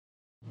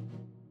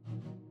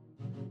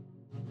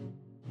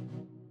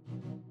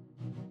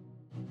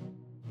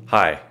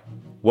Hi,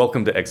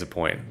 welcome to Exit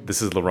Point.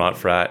 This is Laurent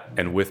Fratt,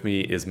 and with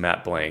me is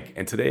Matt Blank,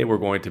 and today we're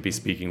going to be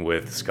speaking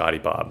with Scotty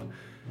Bob.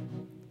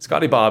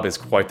 Scotty Bob is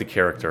quite the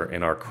character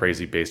in our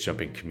crazy base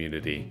jumping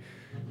community,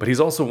 but he's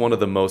also one of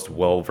the most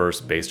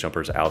well-versed base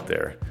jumpers out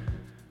there.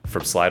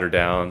 From slider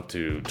down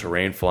to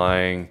terrain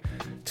flying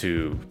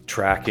to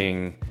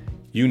tracking,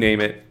 you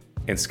name it,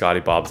 and Scotty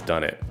Bob's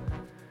done it.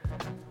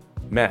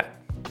 Matt,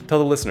 tell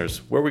the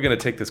listeners, where are we going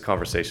to take this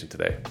conversation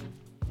today?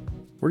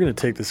 We're going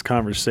to take this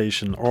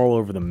conversation all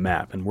over the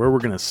map, and where we're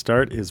going to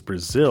start is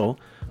Brazil,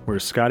 where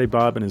Scotty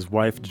Bob and his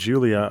wife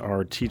Julia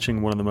are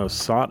teaching one of the most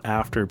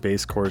sought-after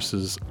base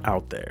courses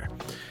out there.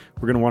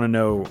 We're going to want to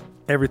know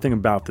everything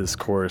about this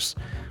course,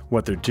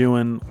 what they're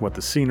doing, what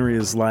the scenery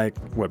is like,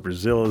 what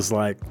Brazil is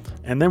like,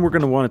 and then we're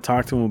going to want to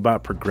talk to them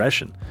about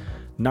progression.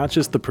 Not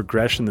just the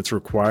progression that's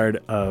required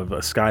of a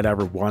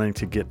skydiver wanting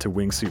to get to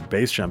wingsuit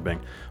base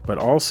jumping, but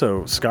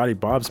also Scotty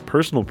Bob's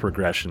personal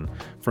progression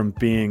from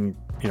being,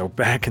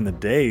 back in the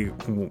day,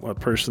 a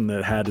person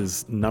that had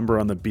his number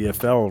on the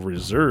BFL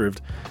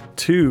reserved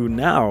to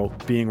now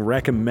being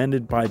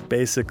recommended by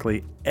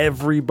basically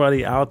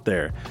everybody out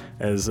there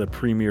as a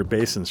premier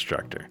base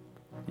instructor.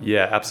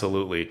 Yeah,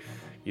 absolutely.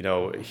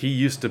 He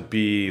used to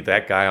be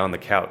that guy on the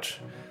couch,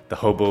 the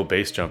hobo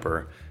base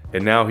jumper,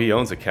 and now he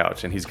owns a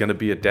couch and he's going to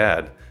be a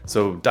dad.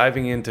 So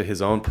diving into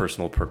his own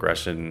personal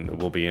progression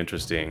will be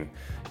interesting.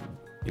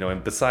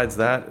 And besides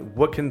that,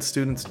 what can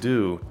students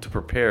do to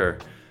prepare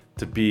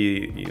to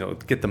be,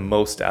 get the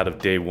most out of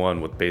day one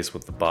with Base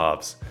with the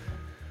Bobs?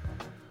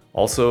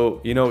 Also,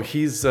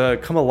 he's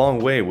come a long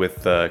way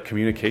with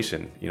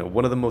communication.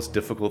 One of the most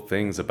difficult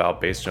things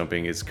about base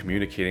jumping is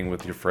communicating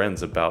with your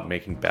friends about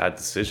making bad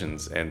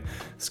decisions. And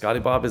Scotty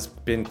Bob has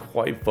been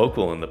quite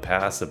vocal in the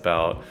past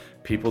about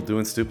people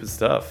doing stupid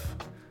stuff.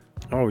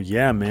 Oh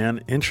yeah,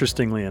 man.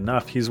 Interestingly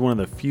enough, he's one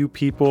of the few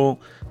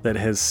people that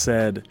has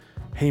said,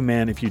 hey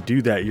man, if you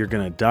do that, you're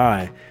going to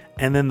die.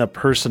 And then the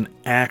person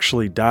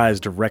actually dies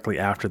directly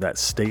after that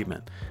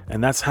statement.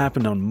 And that's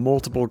happened on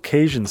multiple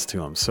occasions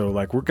to him. So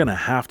we're going to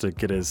have to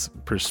get his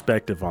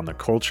perspective on the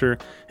culture,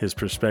 his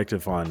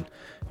perspective on,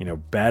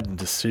 bad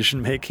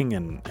decision making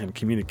and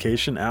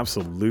communication.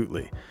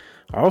 Absolutely.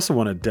 I also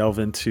want to delve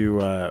into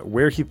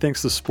where he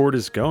thinks the sport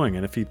is going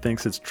and if he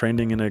thinks it's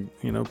trending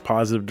in a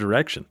positive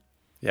direction.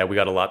 Yeah, we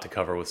got a lot to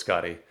cover with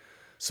Scotty.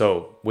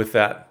 So with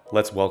that,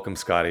 let's welcome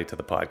Scotty to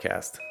the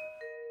podcast.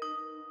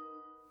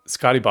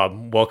 Scotty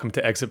Bob, welcome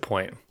to Exit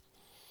Point.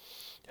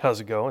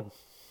 How's it going?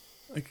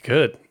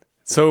 Good.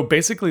 So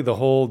basically the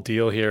whole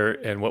deal here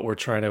and what we're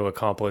trying to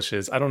accomplish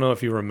is, I don't know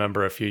if you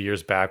remember a few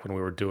years back when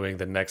we were doing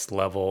the next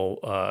level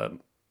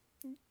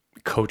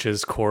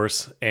coaches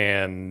course,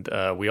 and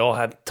we all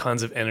had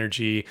tons of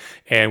energy,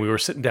 and we were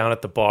sitting down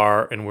at the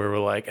bar and we were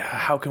like,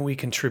 how can we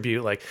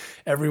contribute? Like,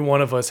 every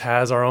one of us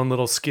has our own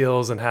little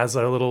skills and has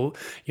our little,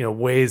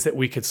 ways that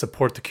we could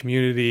support the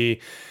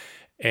community.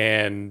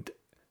 And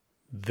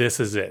this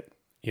is it.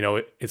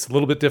 It's a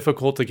little bit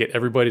difficult to get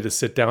everybody to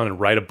sit down and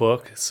write a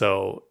book.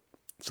 So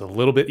it's a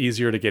little bit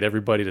easier to get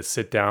everybody to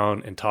sit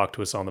down and talk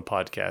to us on the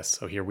podcast.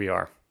 So here we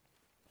are.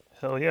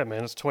 Hell yeah,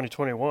 man. It's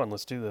 2021.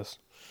 Let's do this.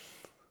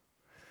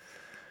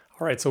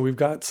 All right, so we've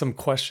got some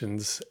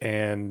questions,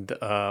 and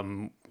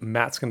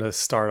Matt's going to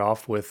start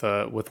off with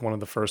one of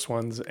the first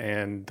ones,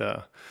 and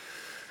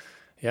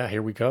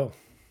here we go.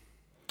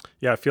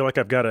 Yeah, I feel like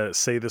I've got to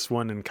say this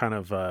one in kind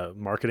of a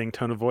marketing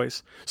tone of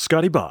voice.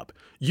 Scotty Bob,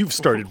 you've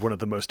started one of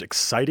the most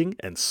exciting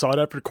and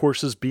sought-after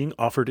courses being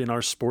offered in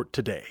our sport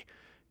today.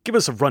 Give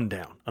us a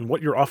rundown on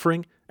what you're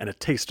offering and a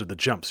taste of the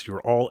jumps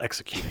you're all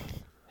executing.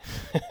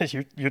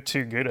 You're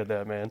too good at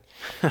that, man.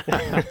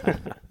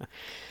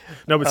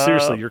 No, but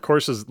seriously, your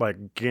course is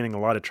gaining a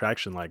lot of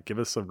traction. Give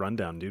us a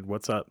rundown, dude.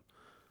 What's up?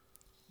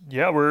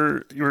 Yeah,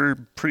 we're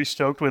pretty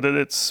stoked with it.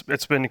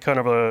 It's been kind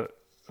of a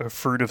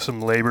fruit of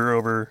some labor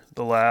over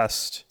the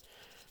last,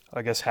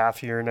 I guess,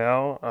 half year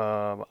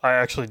now. I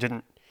actually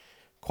didn't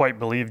quite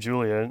believe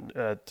Julia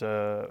at.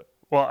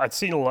 I'd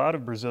seen a lot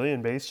of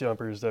Brazilian base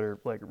jumpers that are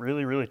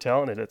really, really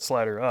talented at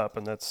slider up,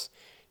 and that's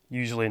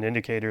usually an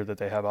indicator that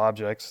they have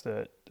objects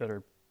that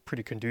are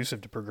pretty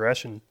conducive to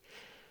progression.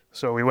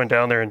 So we went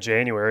down there in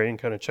January and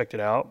kind of checked it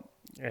out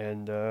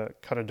and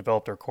kind of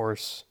developed our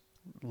course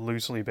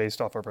loosely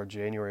based off of our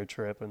January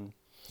trip. And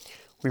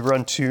we've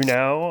run 2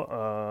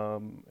 now,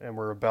 and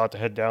we're about to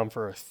head down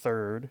for a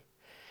 3rd.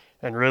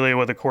 And really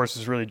what the course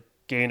is really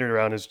trying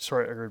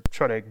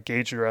to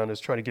gauge it around is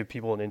trying to give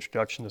people an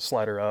introduction to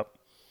slider up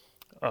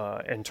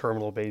and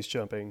terminal base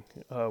jumping.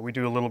 We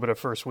do a little bit of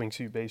first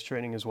wingsuit base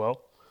training as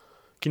well.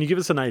 Can you give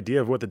us an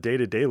idea of what the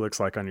day-to-day looks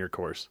like on your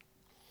course?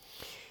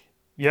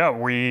 Yeah,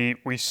 we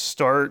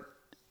start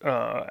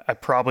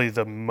at probably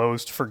the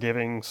most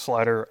forgiving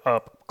slider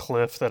up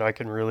cliff that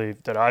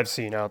I've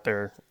seen out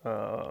there.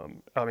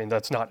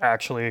 That's not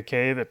actually a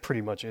cave. It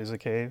pretty much is a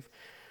cave.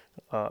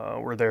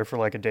 We're there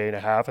for a day and a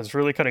half. It's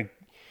really kind of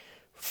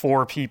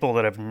for people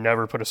that have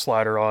never put a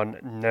slider on,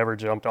 never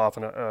jumped off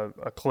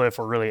a cliff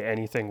or really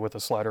anything with a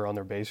slider on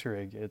their base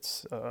rig.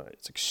 It's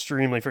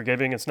extremely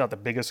forgiving. It's not the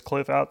biggest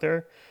cliff out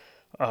there,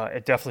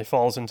 It definitely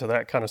falls into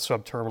that kind of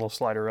sub-terminal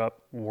slider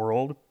up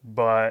world,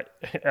 but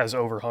as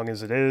overhung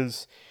as it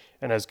is,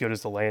 and as good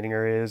as the landing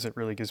area is, it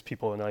really gives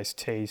people a nice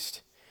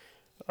taste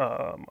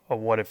of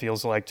what it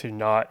feels like to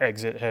not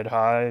exit head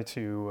high,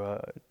 to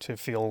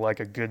feel like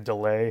a good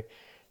delay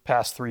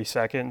past 3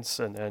 seconds,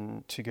 and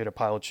then to get a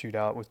pilot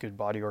shootout with good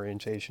body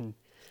orientation.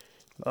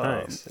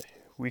 Nice.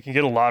 We can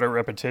get a lot of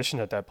repetition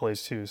at that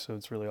place too, so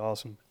it's really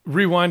awesome.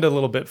 Rewind a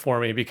little bit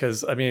for me,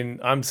 because I mean,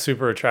 I'm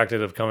super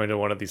attracted of coming to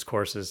one of these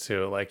courses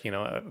too. Like, you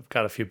know, I've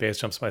got a few base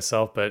jumps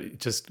myself, but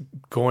just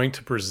going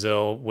to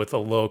Brazil with a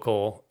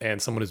local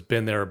and someone who's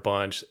been there a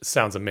bunch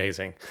sounds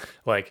amazing.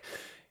 Like,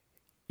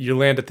 you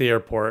land at the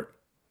airport.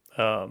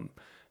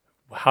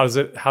 How does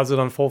it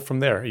unfold from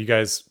there? Are you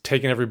guys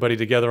taking everybody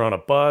together on a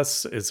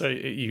bus?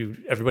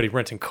 Everybody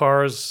renting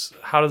cars?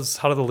 How do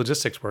the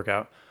logistics work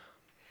out?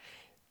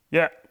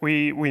 Yeah,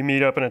 we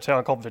meet up in a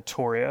town called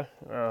Vitoria.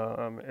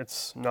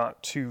 It's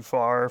not too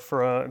far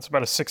from. It's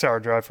about a 6-hour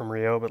drive from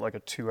Rio, but like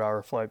a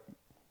 2-hour flight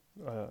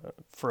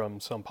from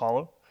São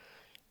Paulo.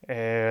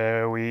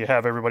 And we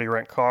have everybody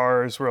rent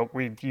cars.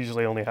 We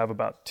usually only have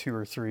about 2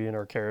 or 3 in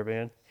our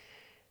caravan.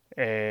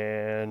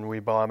 And we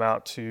bomb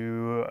out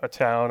to a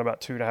town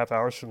about 2.5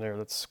 hours from there.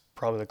 That's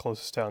probably the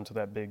closest town to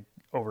that big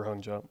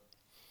overhung jump.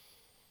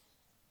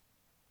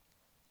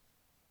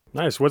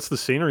 Nice. What's the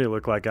scenery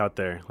look like out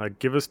there? Like,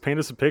 paint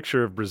us a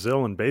picture of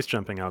Brazil and base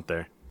jumping out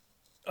there.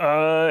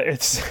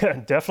 It's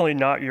definitely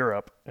not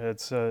Europe.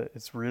 It's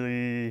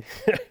really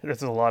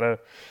it's a lot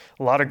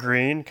of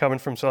green coming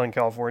from Southern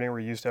California.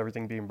 We're used to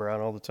everything being brown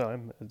all the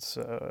time. It's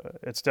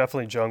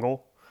definitely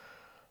jungle.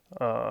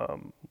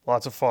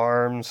 Lots of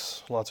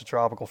farms, lots of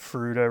tropical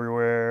fruit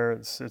everywhere.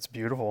 It's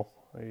beautiful.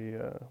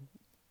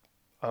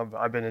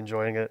 I've been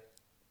enjoying it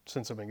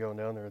since I've been going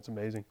down there. It's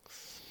amazing.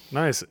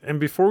 Nice. And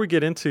before we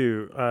get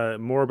into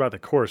more about the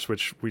course,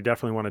 which we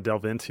definitely want to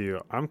delve into,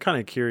 I'm kind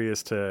of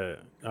curious to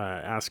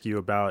ask you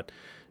about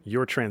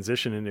your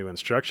transition into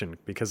instruction,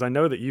 because I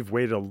know that you've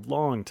waited a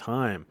long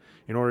time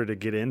in order to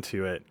get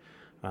into it.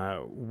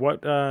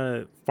 What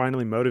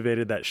finally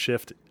motivated that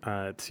shift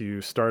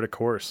to start a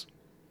course?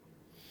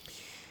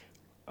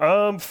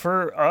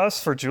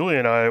 For Julie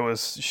and I,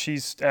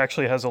 she's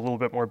actually has a little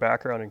bit more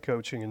background in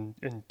coaching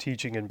and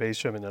teaching and base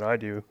jumping than I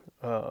do.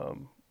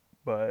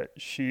 But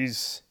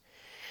she's,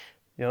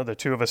 the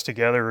two of us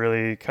together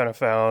really kind of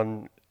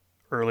found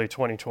early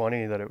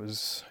 2020 that it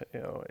was,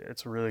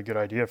 it's a really good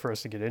idea for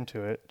us to get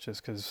into it,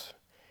 just because,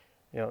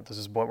 this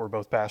is what we're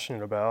both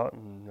passionate about,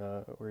 and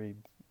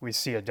we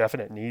see a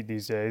definite need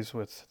these days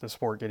with the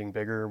sport getting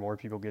bigger, more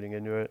people getting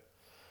into it.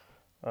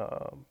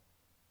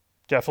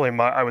 Definitely,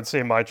 I would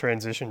say my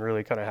transition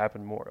really kind of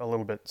happened a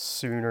little bit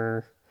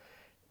sooner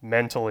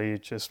mentally,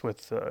 just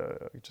with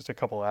just a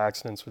couple of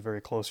accidents with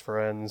very close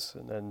friends,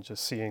 and then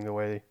just seeing the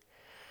way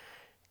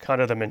kind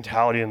of the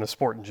mentality in the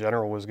sport in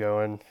general was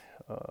going.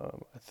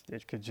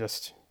 It could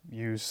just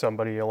use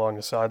somebody along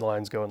the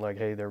sidelines going like,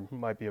 hey, there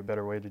might be a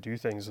better way to do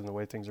things than the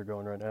way things are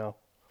going right now.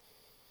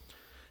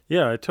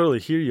 Yeah, I totally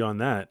hear you on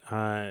that.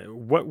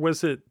 What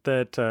was it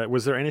that,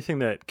 was there anything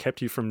that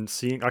kept you from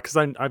seeing, because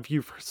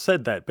you've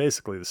said that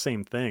basically the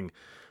same thing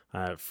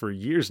for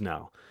years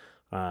now,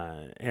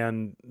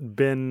 and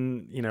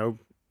been,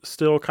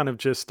 still kind of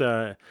just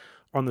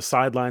on the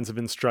sidelines of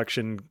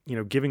instruction,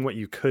 giving what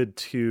you could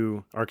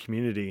to our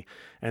community.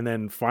 And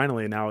then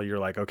finally now you're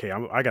like, okay,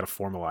 I got to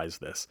formalize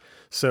this.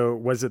 So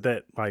was it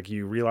that like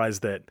you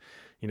realized that,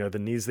 the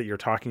needs that you're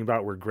talking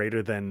about were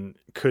greater than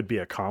could be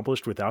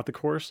accomplished without the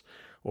course?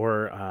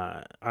 Or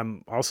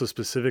I'm also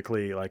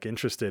specifically like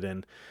interested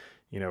in,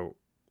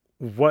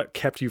 what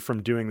kept you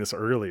from doing this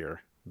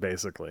earlier,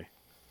 basically?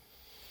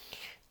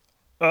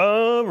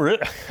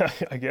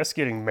 I guess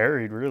getting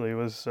married really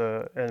was,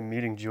 and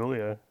meeting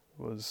Julia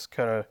was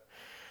kind of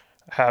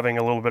having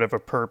a little bit of a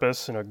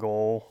purpose and a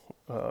goal,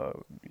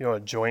 a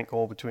joint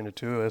goal between the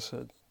two of us.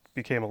 It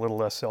became a little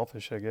less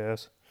selfish, I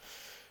guess,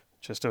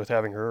 just with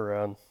having her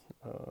around.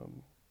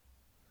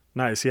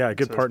 Nice. Yeah. A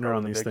good partner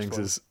on these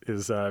things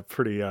is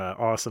pretty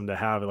awesome to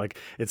have. Like,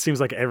 it seems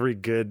like every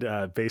good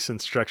base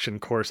instruction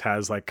course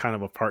has like kind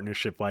of a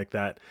partnership like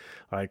that.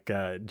 Like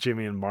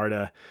Jimmy and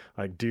Marta,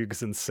 like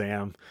Dukes and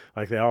Sam,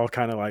 like they all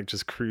kind of like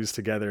just cruise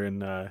together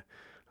and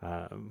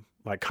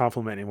like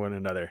complementing one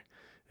another.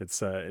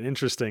 It's an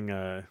interesting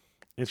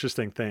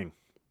thing.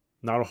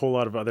 Not a whole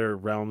lot of other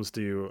realms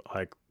do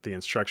like the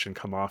instruction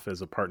come off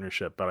as a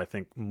partnership, but I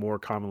think more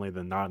commonly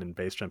than not in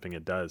base jumping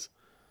it does.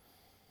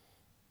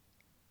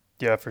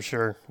 Yeah, for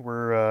sure.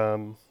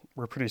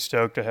 We're pretty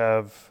stoked to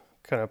have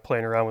kind of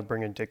playing around with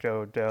bringing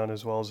Dicto down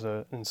as well as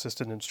an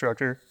assistant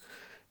instructor.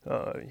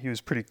 He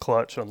was pretty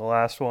clutch on the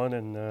last one,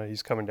 and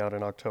he's coming down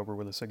in October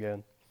with us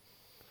again.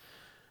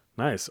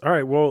 Nice. All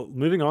right. Well,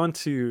 moving on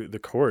to the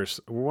course,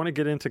 we want to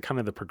get into kind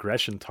of the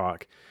progression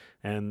talk,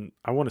 and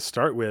I want to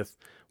start with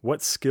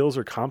what skills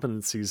or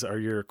competencies are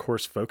your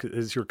course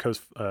is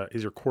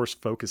your course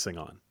focusing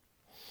on?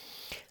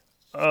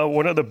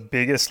 One of the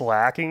biggest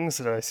lackings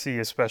that I see,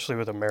 especially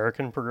with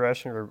American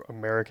progression or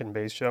American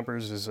base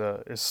jumpers, is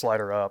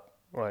slider up.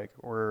 Like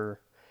we're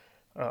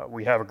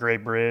We have a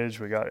great bridge.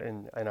 We got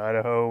in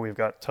Idaho, we've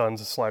got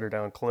tons of slider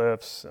down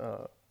cliffs.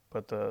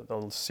 But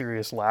the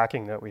serious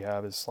lacking that we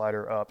have is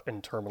slider up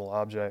and terminal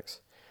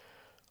objects.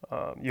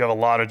 You have a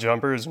lot of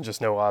jumpers and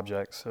just no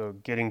objects. So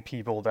getting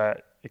people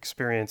that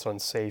experience on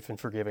safe and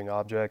forgiving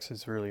objects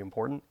is really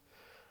important.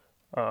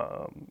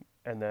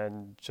 And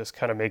then just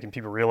kind of making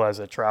people realize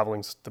that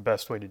traveling's the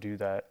best way to do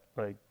that.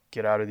 Like,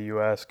 get out of the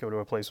U.S., go to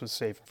a place with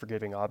safe and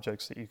forgiving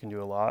objects that you can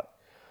do a lot.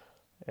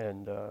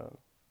 And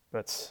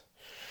that's,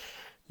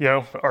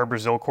 our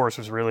Brazil course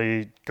was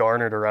really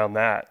garnered around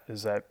that,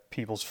 is that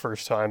people's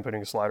first time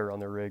putting a slider on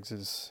their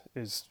rigs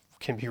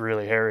can be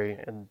really hairy.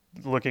 And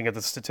looking at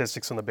the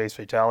statistics on the base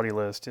fatality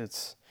list,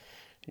 it's,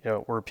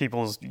 where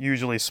people's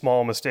usually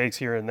small mistakes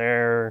here and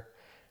there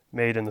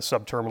made in the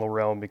subterminal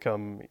realm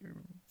become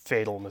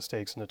fatal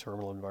mistakes in the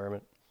terminal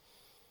environment.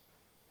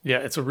 Yeah,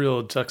 it's a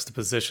real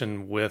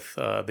juxtaposition with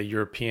the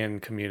European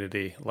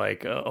community.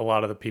 Like a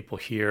lot of the people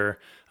here,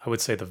 I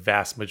would say the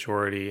vast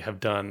majority have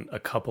done a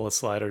couple of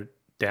slider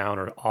down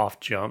or off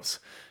jumps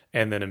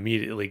and then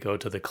immediately go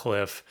to the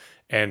cliff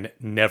and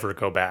never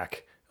go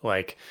back.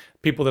 Like,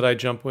 people that I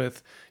jump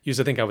with used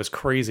to think I was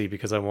crazy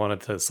because I wanted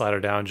to slider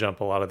down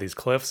jump a lot of these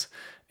cliffs.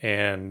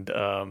 And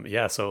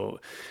so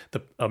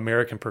the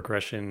American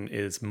progression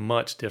is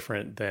much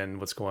different than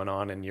what's going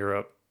on in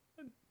Europe.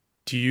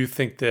 Do you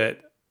think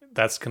that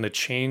that's going to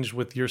change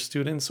with your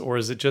students, or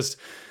is it just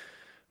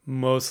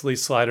mostly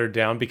slider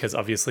down? Because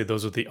obviously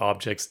those are the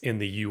objects in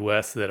the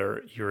US that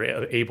you're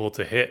able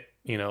to hit,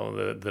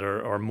 that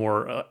are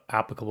more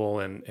applicable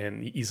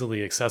and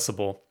easily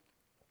accessible.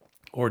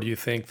 Or do you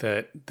think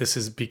that this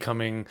is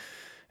becoming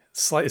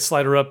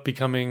slider up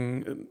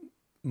becoming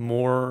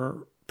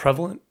more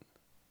prevalent?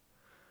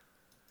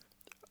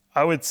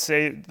 I would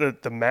say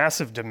that the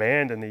massive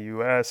demand in the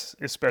U.S.,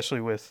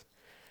 especially with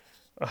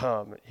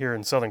here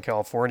in Southern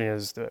California,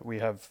 is that we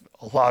have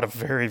a lot of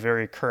very,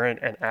 very current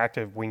and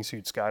active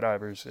wingsuit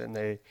skydivers,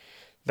 and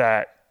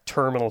that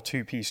terminal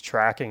two-piece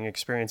tracking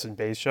experience in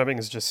base jumping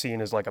is just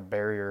seen as like a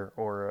barrier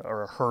or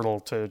a hurdle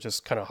to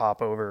just kind of hop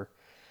over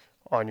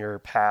on your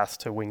path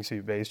to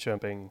wingsuit base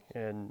jumping.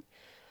 And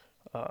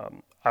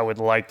I would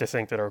like to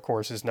think that our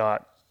course is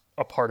not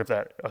a part of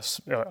that,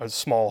 a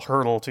small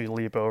hurdle to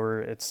leap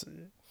over. It's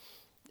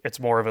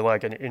more of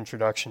like an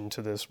introduction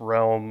to this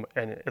realm,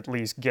 and at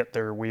least get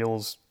their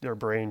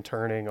brain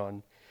turning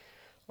on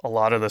a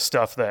lot of the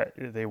stuff that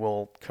they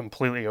will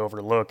completely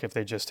overlook if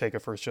they just take a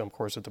first jump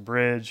course at the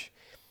bridge,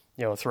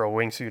 throw a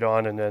wingsuit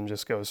on and then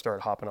just go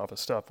start hopping off of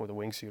stuff with a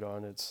wingsuit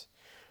on. It's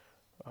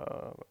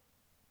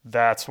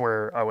that's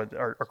where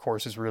our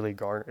course is really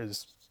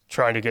is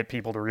trying to get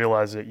people to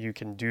realize that you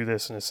can do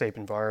this in a safe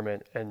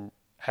environment, and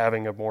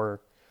having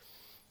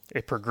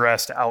a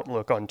progressed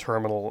outlook on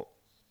terminal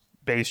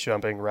base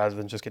jumping rather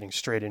than just getting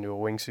straight into a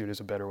wingsuit is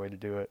a better way to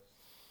do it.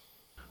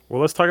 Well,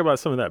 let's talk about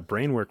some of that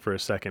brain work for a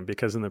second,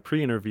 because in the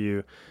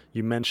pre-interview,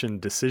 you mentioned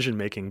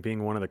decision-making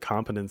being one of the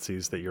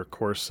competencies that your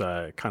course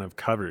kind of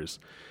covers.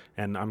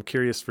 And I'm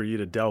curious for you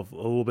to delve a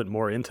little bit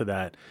more into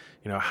that.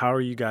 How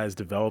are you guys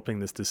developing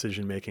this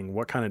decision-making?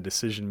 What kind of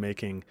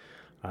decision-making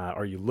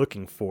are you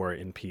looking for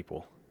in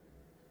people?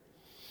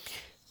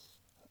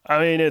 I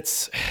mean,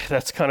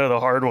 that's kind of the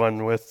hard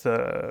one with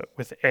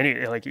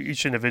any, like,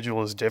 each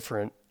individual is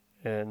different.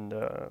 And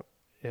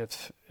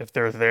if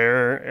they're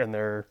there and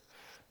they're,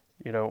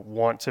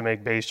 want to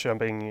make base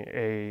jumping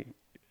a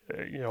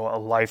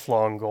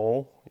lifelong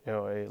goal,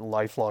 a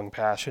lifelong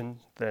passion,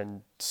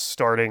 then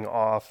starting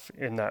off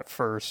in that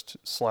first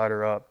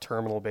slider up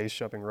terminal base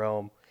jumping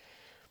realm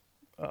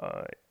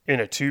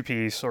in a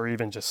two-piece or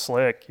even just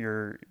slick,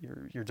 your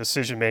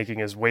decision making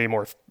is way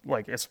more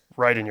like it's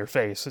right in your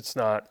face. It's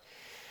not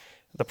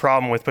the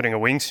problem with putting a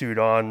wingsuit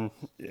on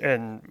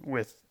and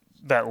with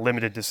that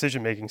limited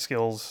decision making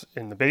skills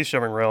in the base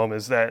jumping realm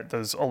is that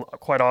there's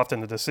quite often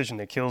the decision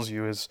that kills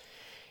you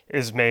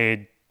is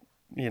made,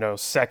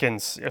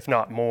 seconds, if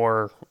not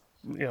more,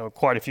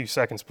 quite a few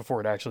seconds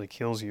before it actually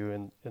kills you.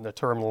 And in the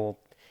terminal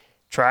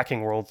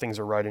tracking world, things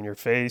are right in your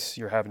face.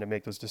 You're having to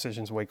make those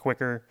decisions way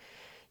quicker.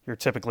 You're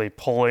typically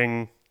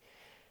pulling,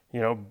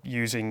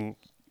 using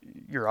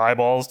your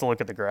eyeballs to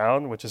look at the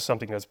ground, which is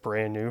something that's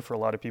brand new for a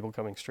lot of people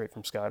coming straight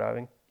from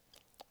skydiving.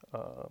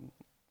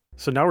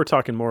 So now we're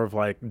talking more of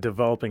like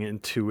developing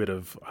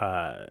intuitive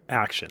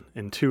action,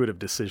 intuitive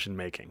decision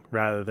making,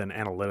 rather than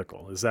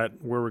analytical. Is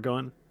that where we're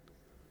going?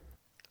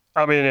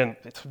 I mean, and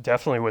it's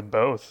definitely with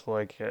both.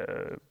 Like,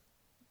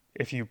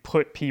 if you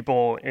put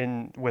people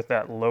in with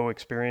that low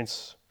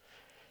experience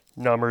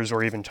numbers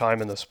or even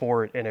time in the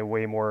sport in a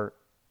way more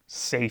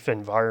safe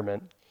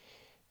environment,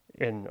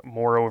 in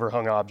more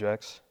overhung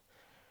objects,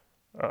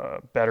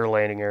 better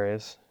landing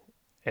areas,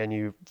 and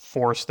you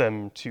force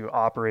them to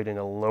operate in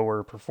a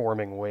lower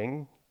performing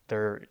wing,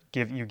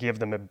 you give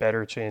them a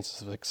better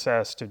chance of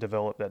success to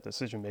develop that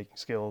decision making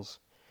skills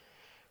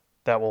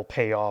that will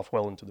pay off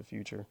well into the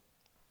future.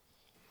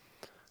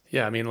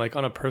 Yeah, I mean, like,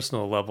 on a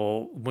personal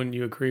level, wouldn't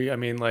you agree? I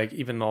mean, like,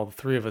 even all the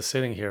three of us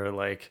sitting here,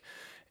 like,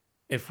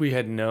 if we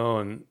had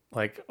known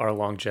like our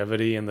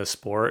longevity in the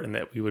sport and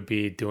that we would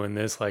be doing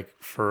this like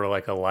for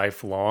like a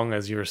lifelong,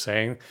 as you were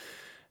saying,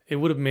 it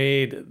would have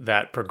made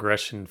that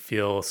progression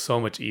feel so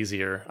much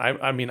easier.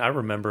 I mean, I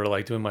remember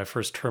like doing my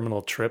first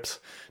terminal trips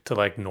to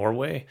like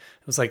Norway.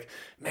 It was like,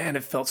 man,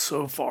 it felt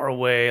so far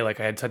away. Like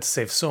I had to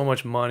save so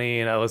much money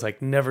and I was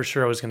like never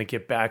sure I was going to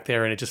get back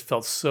there. And it just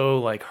felt so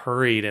like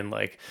hurried and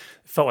like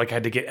felt like I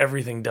had to get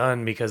everything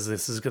done because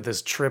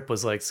this trip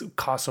was like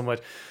cost so much.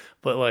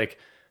 But like,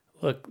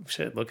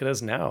 look at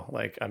us now.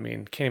 Like, I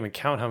mean, can't even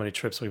count how many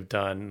trips we've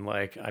done.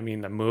 Like, I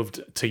mean, I moved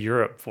to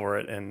Europe for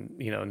it and,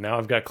 now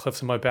I've got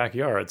cliffs in my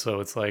backyard. So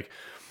it's like,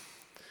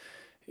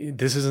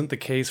 this isn't the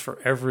case for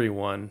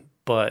everyone,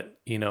 but,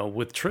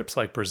 with trips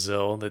like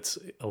Brazil, that's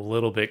a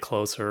little bit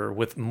closer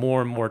with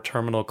more and more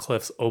terminal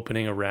cliffs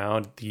opening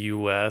around the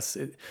US.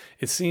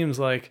 It seems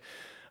like,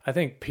 I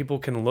think people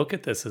can look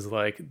at this as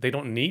like, they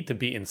don't need to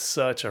be in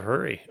such a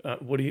hurry.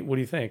 What do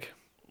you think?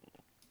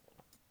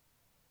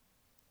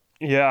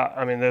 Yeah,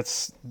 I mean,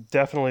 that's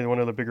definitely one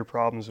of the bigger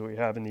problems that we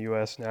have in the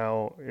US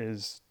now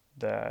is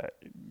that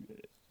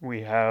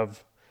we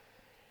have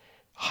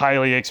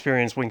highly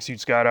experienced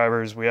wingsuit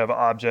skydivers. We have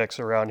objects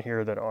around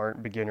here that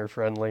aren't beginner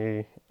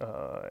friendly.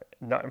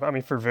 I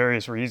mean, for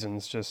various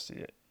reasons,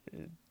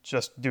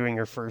 just doing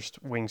your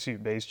first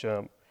wingsuit base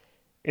jump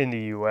in the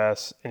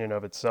US in and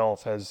of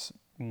itself has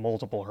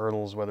multiple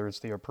hurdles, whether it's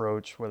the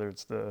approach, whether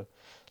it's the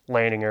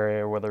landing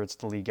area, whether it's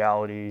the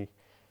legality.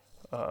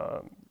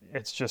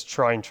 It's just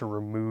trying to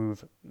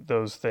remove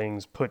those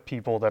things, put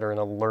people that are in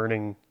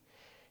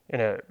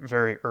a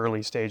very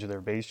early stage of their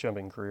base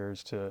jumping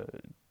careers to,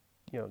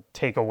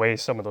 take away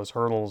some of those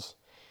hurdles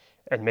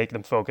and make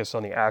them focus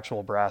on the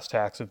actual brass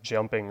tacks of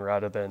jumping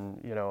rather than,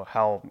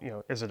 how,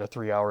 is it a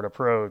 3-hour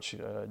approach?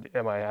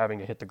 Am I having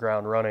to hit the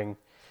ground running?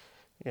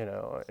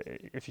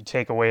 If you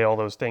take away all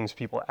those things,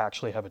 people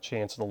actually have a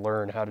chance to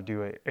learn how to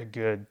do a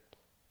good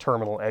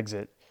terminal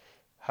exit,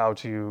 how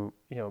to,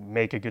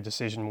 make a good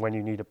decision when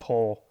you need to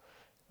pull,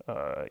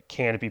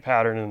 canopy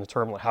pattern in the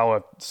terminal, how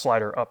a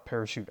slider up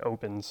parachute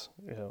opens.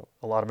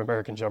 A lot of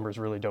American jumpers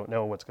really don't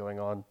know what's going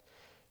on,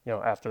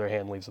 after their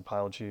hand leaves the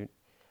pilot chute.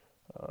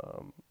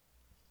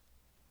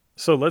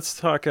 So let's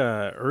talk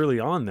early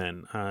on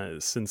then,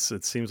 since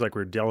it seems like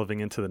we're delving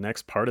into the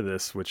next part of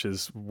this, which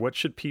is what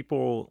should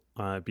people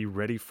be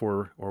ready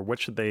for, or what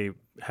should they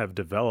have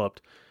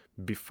developed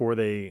before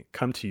they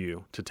come to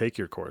you to take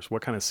your course?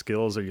 What kind of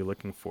skills are you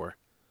looking for?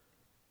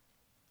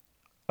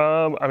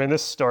 I mean,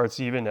 this starts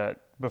even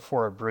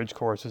before our bridge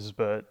courses,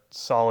 but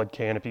solid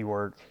canopy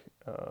work.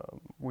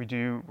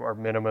 Our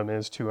minimum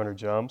is 200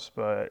 jumps,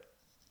 but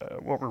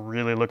what we're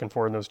really looking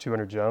for in those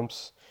 200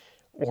 jumps,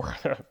 or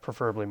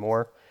preferably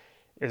more,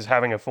 is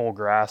having a full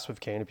grasp of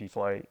canopy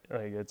flight.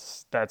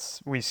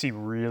 We see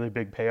really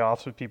big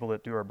payoffs with people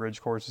that do our bridge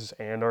courses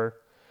and our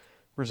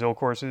Brazil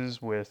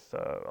courses with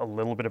a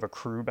little bit of a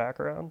crew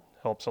background.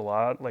 Helps a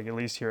lot. Like at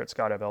least here at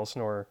Scotty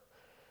Elsinore,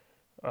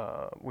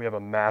 we have a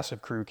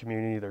massive crew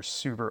community. They're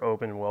super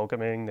open and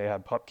welcoming. They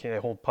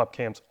hold pup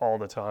camps all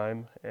the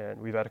time,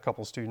 and we've had a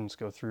couple students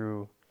go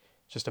through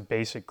just a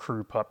basic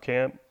crew pup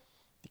camp.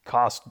 It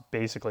costs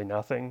basically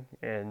nothing,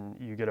 and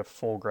you get a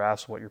full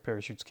grasp of what your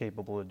parachute's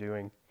capable of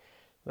doing.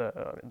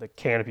 The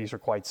canopies are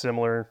quite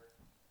similar,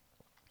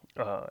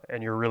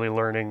 and you're really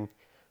learning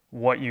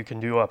what you can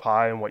do up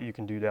high and what you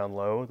can do down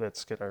low.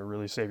 That's going to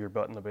really save your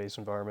butt in the base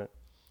environment.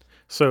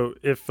 So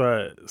if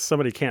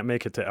somebody can't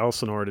make it to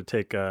Elsinore to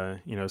take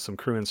some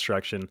crew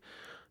instruction,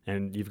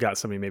 and you've got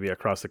somebody maybe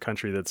across the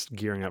country that's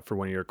gearing up for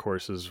one of your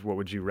courses, what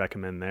would you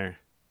recommend there?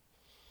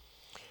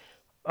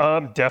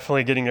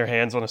 Definitely getting their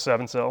hands on a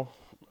 7-cell.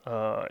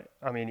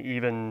 I mean,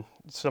 even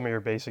some of your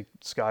basic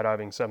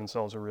skydiving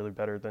 7-cells are really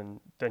better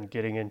than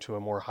getting into a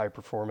more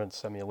high-performance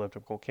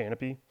semi-elliptical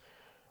canopy.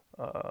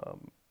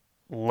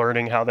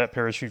 Learning how that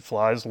parachute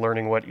flies,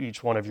 learning what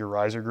each one of your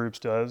riser groups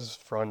does,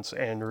 fronts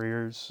and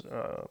rears,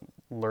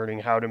 learning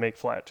how to make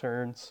flat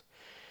turns,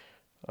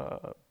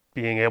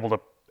 being able to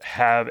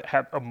have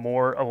a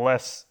more or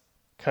less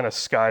kind of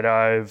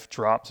skydive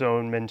drop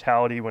zone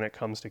mentality when it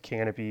comes to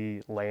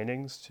canopy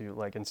landings, to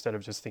like instead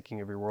of just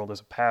thinking of your world as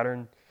a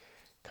pattern,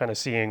 kind of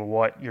seeing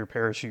what your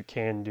parachute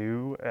can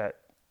do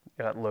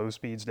at low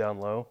speeds down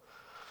low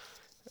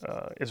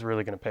is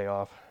really going to pay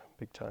off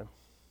big time.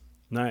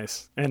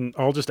 Nice. And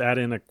I'll just add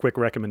in a quick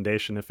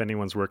recommendation. If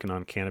anyone's working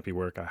on canopy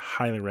work, I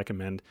highly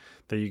recommend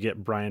that you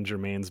get Brian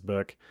Germain's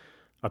book,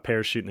 A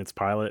Parachute and Its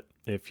Pilot.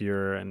 If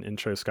you're an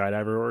intro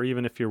skydiver, or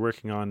even if you're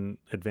working on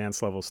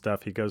advanced level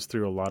stuff, he goes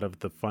through a lot of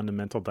the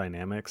fundamental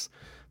dynamics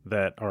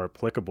that are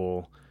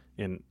applicable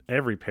in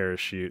every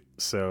parachute.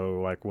 So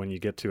like when you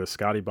get to a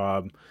Scotty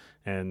Bob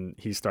and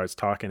he starts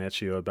talking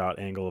at you about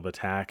angle of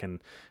attack and,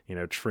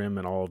 trim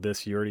and all of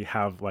this, you already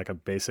have like a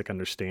basic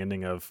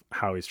understanding of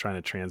how he's trying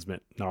to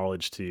transmit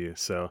knowledge to you.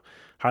 So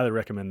highly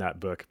recommend that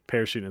book,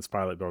 Parachute and Its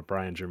Pilot by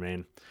Brian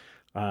Germain.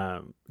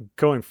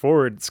 Going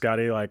forward,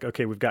 Scotty,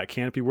 okay, we've got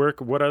canopy work.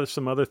 What are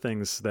some other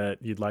things that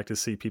you'd like to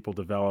see people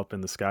develop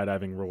in the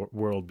skydiving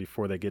world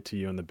before they get to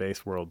you in the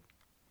base world?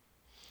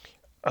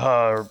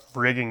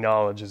 Rigging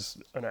knowledge is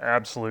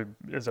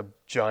a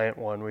giant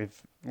one.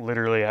 We've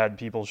literally had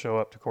people show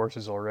up to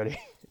courses already.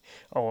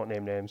 I won't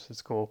name names.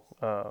 It's cool.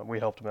 We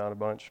helped them out a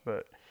bunch,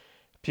 but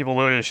people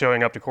literally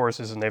showing up to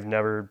courses and they've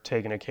never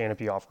taken a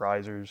canopy off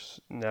risers,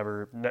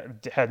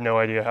 had no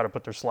idea how to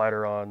put their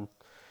slider on,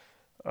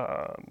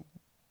 um,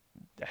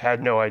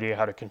 had no idea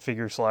how to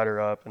configure slider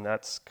up, and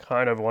that's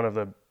kind of one of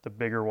the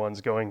bigger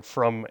ones going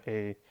from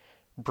a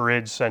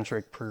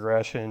bridge-centric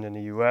progression in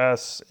the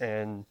U.S.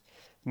 and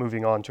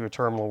moving on to a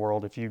terminal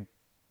world. If you,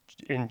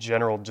 in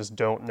general, just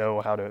don't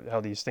know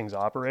how these things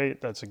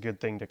operate, that's a good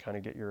thing to kind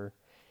of get your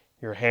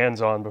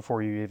hands on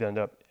before you even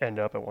end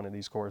up at one of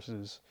these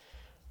courses.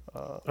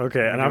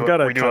 Okay, and I've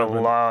got we do a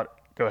lot.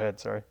 Go ahead,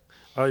 sorry.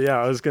 Oh yeah,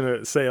 I was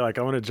gonna say, like,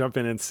 I want to jump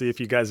in and see if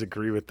you guys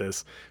agree with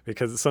this,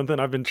 because it's something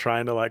I've been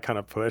trying to like kind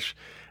of push,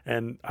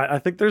 and I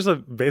think there's a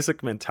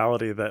basic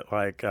mentality that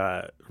like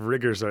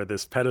riggers are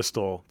this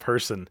pedestal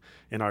person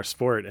in our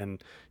sport,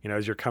 and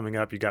as you're coming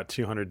up, you got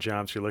 200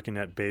 jumps, you're looking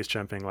at base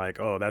jumping like,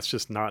 oh, that's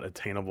just not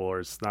attainable,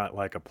 or it's not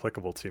like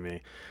applicable to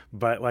me.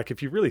 But like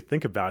if you really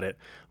think about it,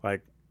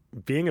 like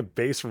being a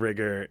base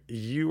rigger,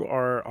 you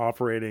are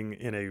operating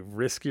in a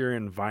riskier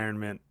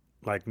environment,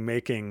 like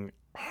making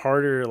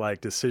harder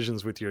like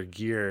decisions with your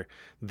gear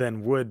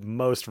than would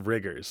most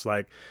riggers.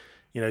 Like,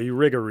 you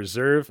rig a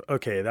reserve,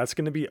 okay, that's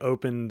going to be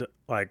opened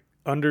like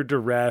under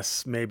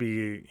duress,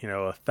 maybe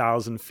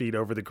 1,000 feet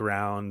over the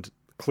ground,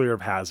 clear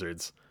of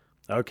hazards.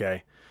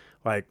 Okay,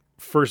 like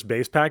first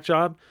base pack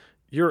job,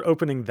 you're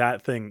opening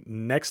that thing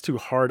next to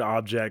hard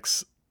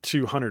objects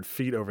 200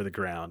 feet over the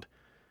ground.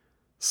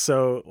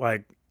 So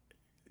like,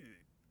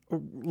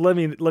 let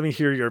me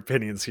hear your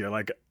opinions here.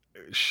 Like,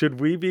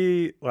 should we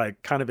be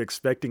like kind of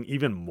expecting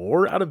even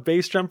more out of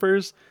base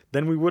jumpers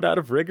than we would out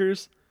of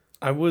riggers?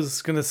 I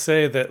was going to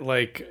say that,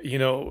 like,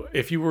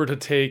 if you were to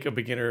take a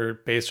beginner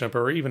base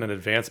jumper or even an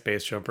advanced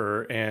base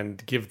jumper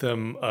and give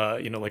them,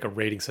 like a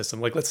rating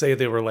system, like let's say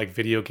they were like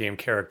video game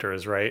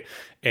characters, right?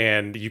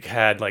 And you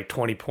had like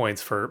 20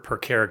 points per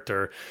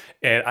character.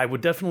 And I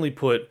would definitely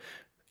put,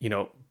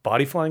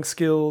 body flying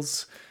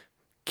skills,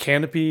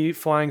 canopy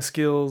flying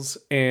skills,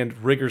 and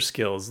rigger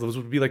skills. Those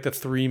would be like the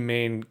three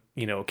main,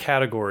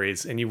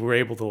 categories. And you were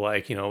able to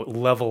like,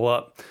 level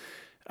up.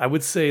 I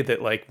would say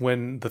that like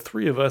when the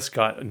three of us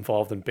got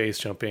involved in base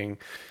jumping,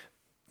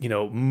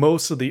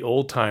 most of the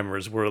old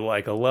timers were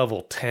like a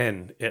level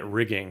 10 at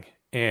rigging.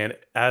 And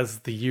as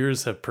the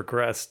years have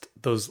progressed,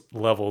 those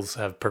levels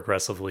have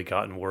progressively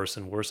gotten worse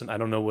and worse. And I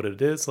don't know what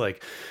it is,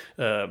 like,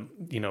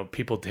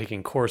 people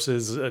taking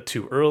courses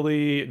too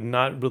early,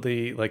 not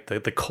really like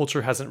the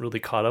culture hasn't really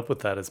caught up with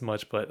that as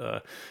much.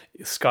 But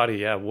Scotty,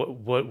 yeah,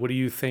 what do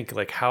you think?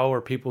 Like, how are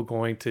people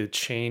going to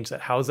change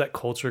that? How is that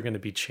culture going to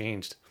be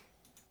changed?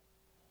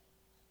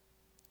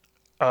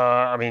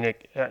 I mean,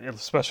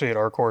 especially at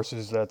our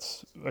courses,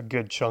 that's a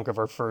good chunk of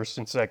our first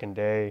and second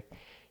day.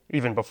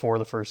 Even before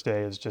the first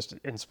day is just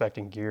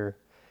inspecting gear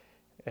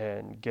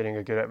and getting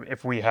a good.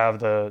 If we have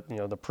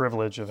the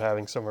privilege of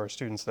having some of our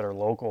students that are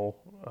local,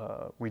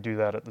 we do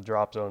that at the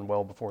drop zone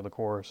well before the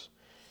course.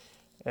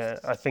 And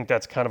I think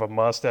that's kind of a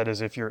must. That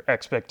is, if your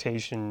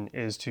expectation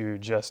is to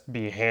just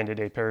be handed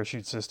a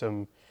parachute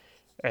system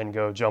and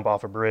go jump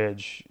off a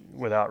bridge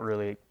without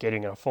really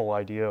getting a full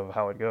idea of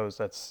how it goes,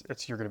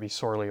 you're going to be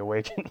sorely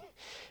awakened.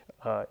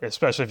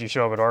 Especially if you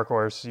show up at our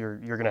course, you're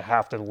going to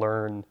have to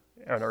learn,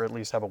 or at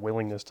least have a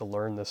willingness to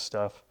learn this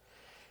stuff.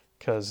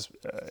 Because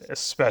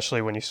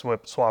especially when you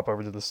swap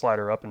over to the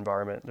slider up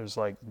environment, there's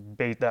like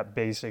that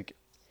basic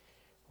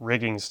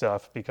rigging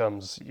stuff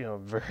becomes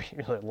very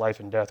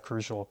life and death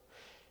crucial.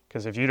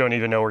 Because if you don't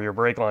even know where your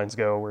brake lines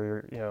go,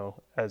 where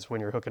as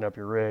when you're hooking up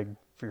your rig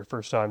for your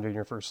first time doing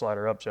your first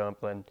slider up jump,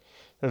 then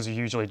those are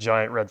usually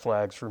giant red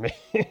flags for me,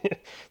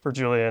 for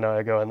Julia and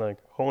I, going like,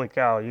 holy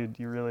cow, you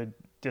really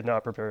did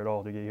not prepare at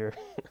all to get here.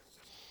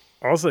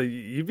 Also,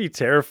 you'd be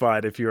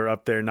terrified if you were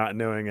up there not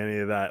knowing any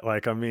of that.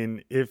 Like, I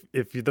mean, if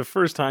the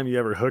first time you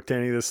ever hooked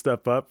any of this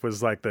stuff up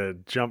was like the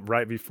jump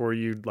right before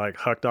you like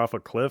hucked off a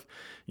cliff,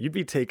 you'd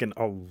be taking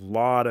a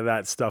lot of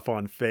that stuff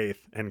on faith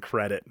and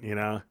credit,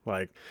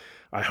 like,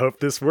 I hope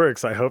this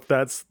works. I hope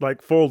that's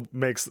like full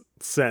makes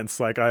sense.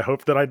 Like, I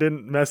hope that I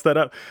didn't mess that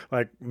up.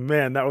 Like,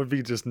 man, that would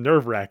be just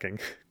nerve wracking.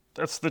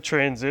 That's the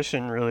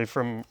transition really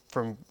from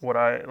what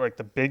I like,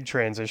 the big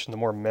transition, the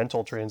more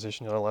mental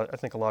transition I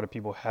think a lot of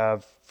people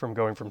have from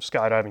going from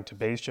skydiving to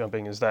base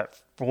jumping, is that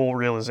full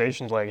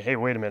realization like, hey,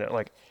 wait a minute,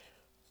 like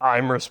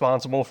I'm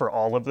responsible for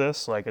all of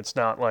this. Like, it's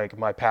not like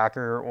my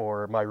packer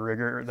or my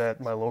rigger,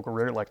 my local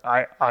rigger, like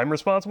I'm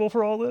responsible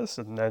for all this.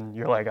 And then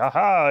you're like,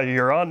 aha,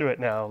 you're onto it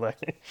now.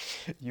 Like,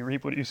 you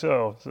reap what you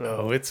sow. So.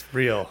 Oh, it's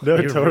real.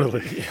 No,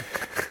 totally.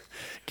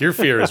 Gear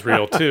fear is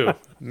real too,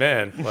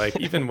 man. Like,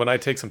 even when I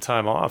take some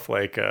time off,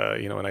 like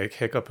when I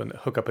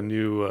hook up a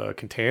new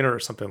container or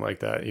something like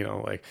that,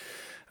 like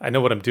I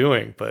know what I'm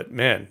doing, but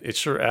man, it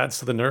sure adds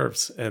to the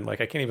nerves. And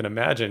like, I can't even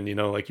imagine,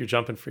 like you're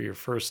jumping for your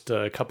first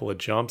couple of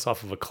jumps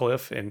off of a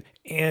cliff, and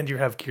you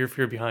have gear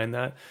fear behind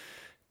that.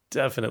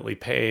 definitely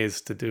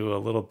pays to do a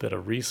little bit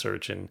of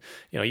research and,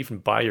 even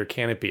buy your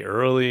canopy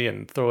early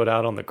and throw it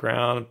out on the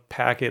ground,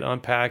 pack it,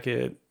 unpack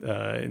it,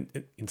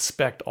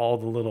 inspect all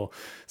the little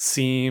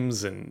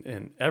seams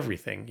and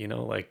everything,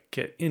 like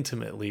get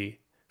intimately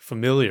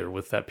familiar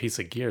with that piece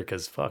of gear,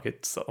 because fuck,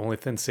 it's the only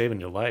thing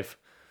saving your life.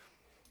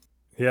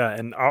 Yeah,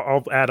 and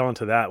I'll add on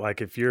to that.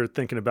 Like, if you're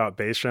thinking about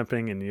base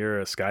jumping and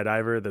you're a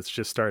skydiver that's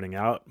just starting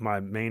out,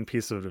 my main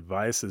piece of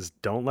advice is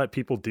don't let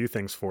people do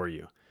things for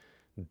you.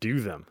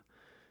 Do them.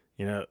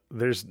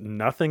 There's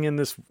nothing in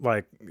this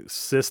like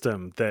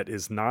system that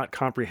is not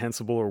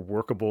comprehensible or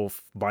workable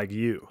by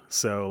you.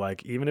 So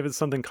like, even if it's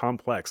something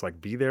complex, like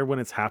be there when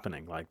it's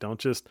happening. Like, don't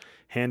just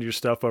hand your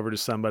stuff over to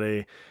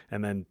somebody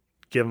and then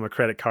give them a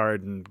credit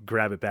card and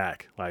grab it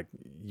back. Like,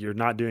 you're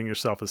not doing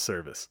yourself a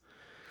service.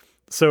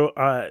 So,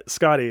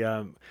 Scotty,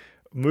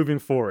 moving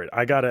forward,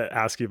 I got to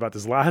ask you about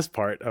this last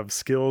part of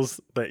skills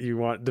that you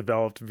want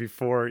developed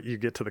before you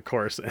get to the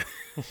course.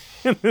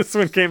 And this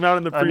one came out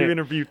in the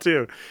pre-interview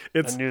too.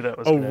 It's I knew that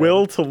was a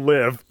will to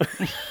live.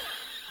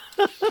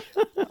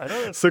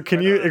 So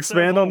can you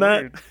expand on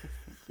that?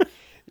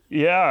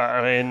 Yeah,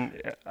 I mean,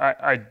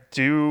 I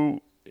do.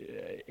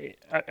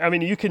 I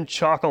mean, you can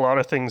chalk a lot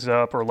of things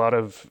up, or a lot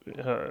of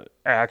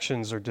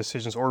actions or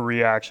decisions or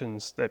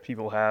reactions that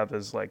people have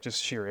as like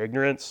just sheer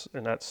ignorance,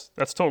 and that's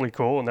totally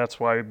cool, and that's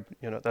why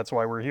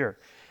we're here.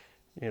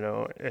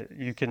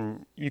 You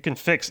can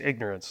fix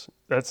ignorance.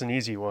 That's an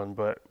easy one,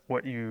 but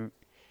what you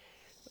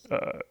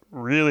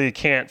really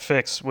can't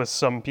fix with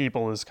some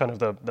people is kind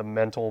of the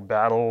mental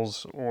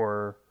battles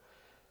or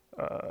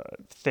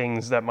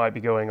things that might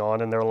be going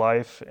on in their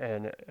life.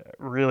 And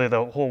really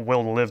the whole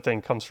will to live thing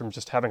comes from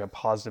just having a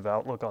positive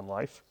outlook on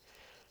life.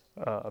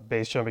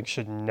 Base jumping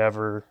should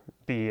never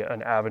be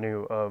an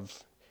avenue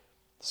of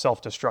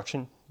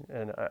self-destruction.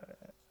 And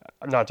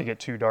not to get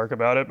too dark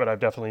about it, but I've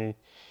definitely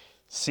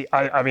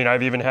I mean,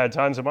 I've even had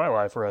times in my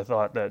life where I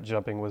thought that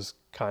jumping was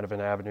kind of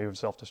an avenue of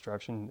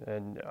self-destruction,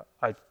 and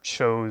I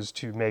chose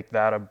to make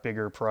that a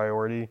bigger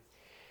priority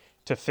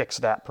to fix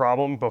that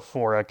problem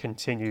before I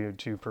continued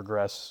to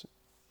progress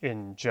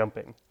in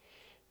jumping.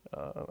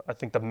 I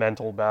think the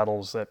mental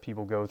battles that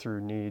people go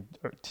through need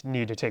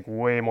to take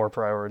way more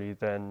priority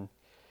than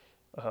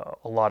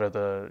a lot of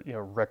the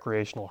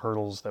recreational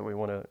hurdles that we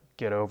want to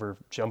get over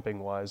jumping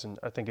wise, and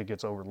I think it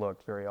gets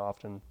overlooked very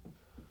often.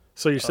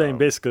 So you're saying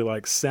basically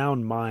like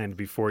sound mind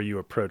before you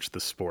approach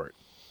the sport.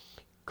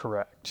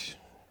 Correct.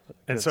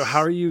 And so how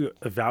are you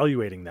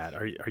evaluating that?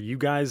 Are you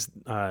guys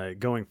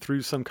going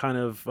through some kind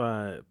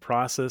of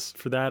process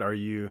for that? Are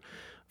you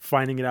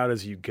finding it out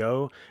as you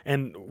go?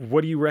 And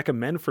what do you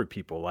recommend for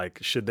people? Like,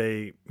 should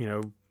they,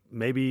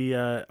 maybe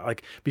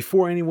like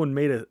before anyone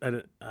made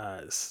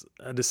a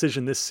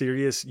decision this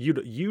serious,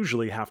 you'd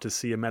usually have to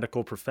see a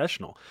medical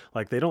professional.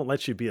 Like, they don't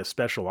let you be a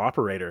special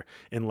operator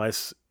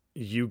unless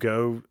you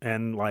go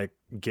and like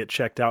get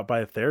checked out by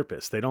a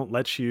therapist. They don't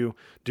let you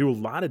do a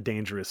lot of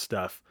dangerous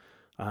stuff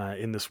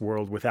in this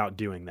world without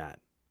doing that.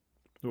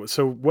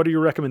 So what are your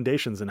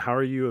recommendations, and how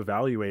are you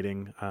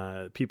evaluating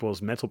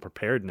people's mental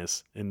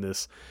preparedness in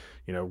this,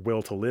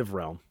 will to live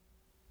realm?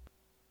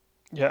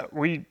 Yeah,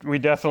 we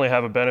definitely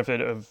have a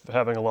benefit of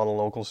having a lot of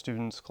local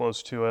students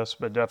close to us,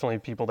 but definitely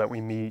people that we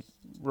meet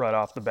right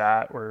off the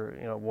bat. Where,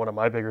 one of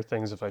my bigger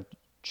things, if I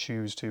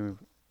choose to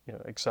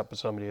accept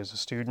somebody as a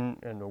student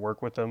and to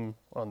work with them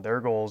on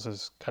their goals,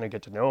 is kind of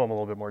get to know them a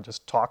little bit more,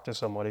 just talk to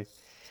somebody,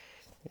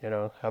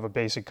 have a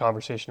basic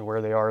conversation of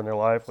where they are in their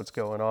life, what's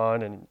going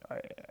on. And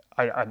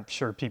I'm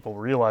sure people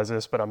realize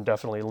this, but I'm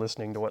definitely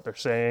listening to what they're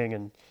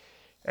saying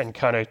and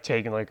kind of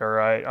taking like, all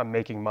right, I'm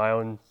making my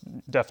own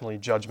definitely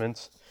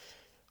judgments.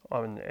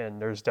 And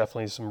there's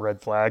definitely some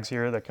red flags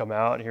here that come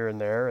out here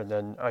and there. And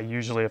then I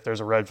usually, if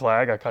there's a red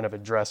flag, I kind of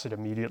address it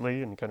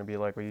immediately and kind of be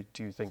like, well,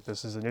 do you think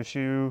this is an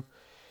issue?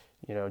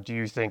 Do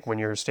you think when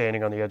you're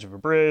standing on the edge of a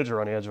bridge or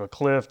on the edge of a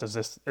cliff, is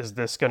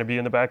this going to be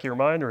in the back of your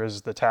mind, or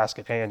is the task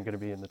at hand going to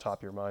be in the top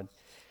of your mind?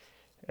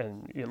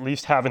 And at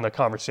least having the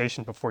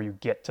conversation before you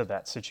get to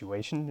that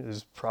situation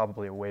is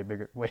probably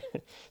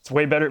it's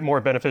way better, more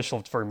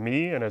beneficial for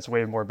me, and it's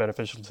way more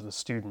beneficial to the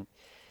student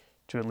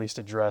to at least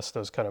address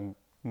those kind of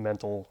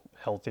mental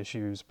health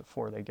issues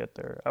before they get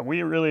there.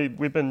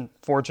 We've been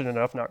fortunate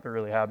enough not to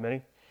really have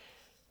many,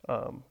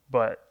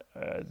 but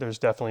there's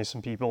definitely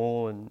some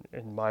people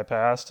in my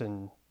past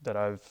and that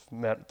I've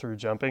met through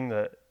jumping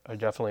that I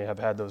definitely have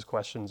had those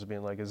questions of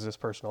being like, is this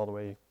person all the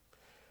way,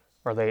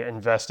 are they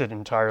invested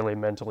entirely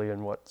mentally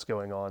in what's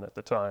going on at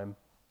the time?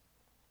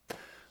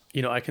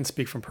 I can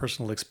speak from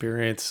personal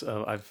experience.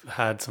 I've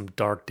had some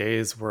dark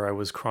days where I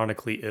was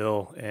chronically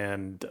ill,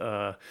 and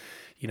I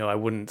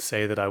wouldn't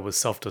say that I was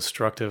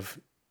self-destructive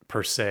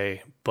per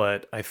se,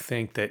 but I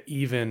think that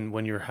even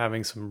when you're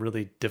having some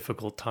really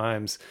difficult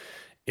times,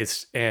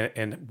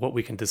 and what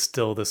we can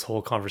distill this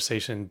whole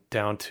conversation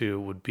down to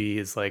would be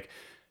is like,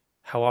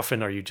 how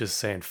often are you just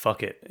saying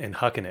fuck it and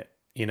hucking it?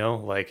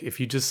 Like, if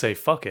you just say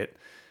fuck it,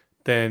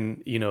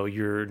 then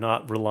you're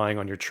not relying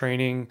on your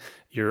training.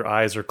 Your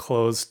eyes are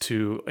closed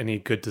to any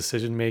good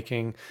decision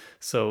making.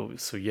 So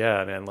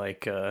yeah, man,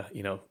 like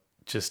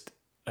just,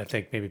 I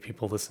think maybe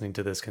people listening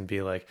to this can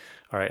be like,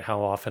 all right,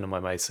 how often am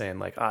I saying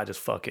like, just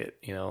fuck it,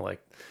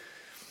 like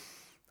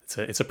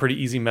it's a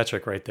pretty easy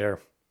metric right there.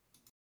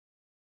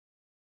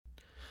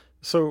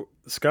 So,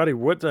 Scotty,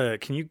 what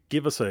can you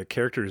give us a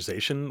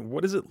characterization?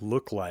 What does it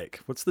look like?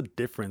 What's the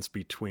difference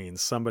between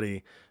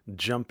somebody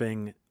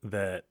jumping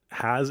that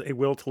has a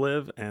will to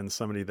live and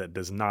somebody that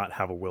does not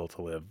have a will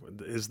to live?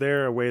 Is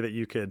there a way that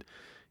you could,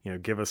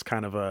 give us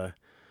kind of a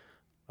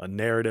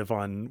narrative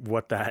on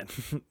what that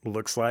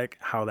looks like,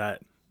 how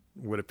that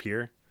would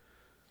appear?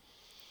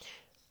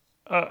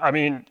 I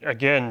mean,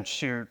 again,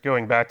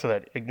 going back to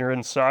that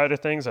ignorance side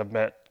of things, I've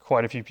met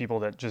quite a few people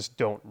that just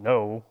don't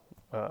know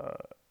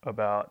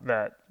about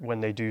that when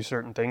they do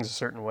certain things a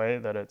certain way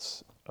that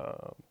it's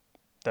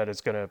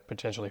going to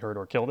potentially hurt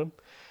or kill them.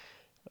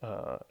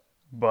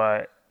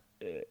 But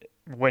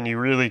when you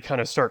really kind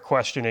of start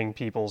questioning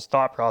people's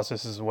thought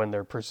processes when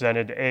they're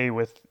presented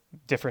with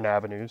different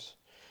avenues,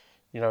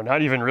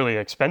 not even really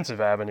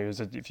expensive avenues.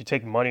 If you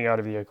take money out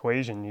of the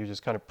equation, you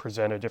just kind of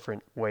present a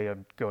different way of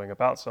going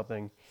about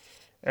something,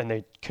 and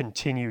they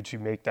continue to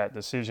make that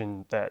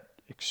decision, that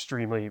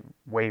extremely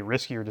way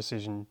riskier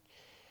decision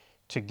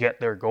to get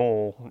their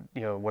goal,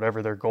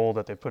 whatever their goal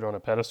that they put on a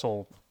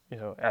pedestal,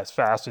 as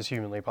fast as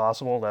humanly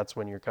possible. That's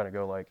when you're kind of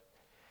go like,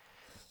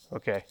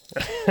 okay,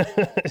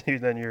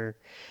 then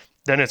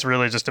it's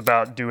really just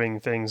about doing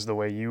things the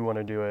way you want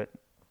to do it,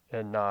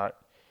 and not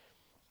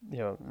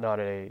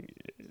a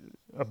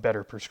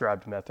better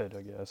prescribed method,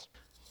 I guess.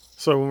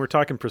 So when we're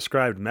talking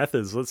prescribed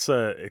methods, let's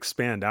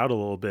expand out a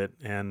little bit,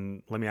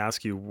 and let me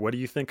ask you, what do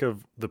you think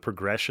of the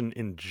progression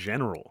in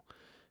general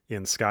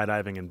in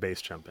skydiving and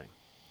base jumping?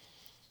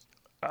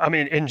 I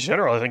mean, in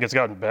general, I think it's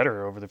gotten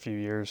better over the few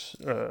years.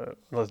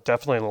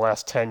 Definitely in the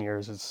last 10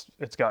 years,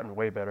 it's gotten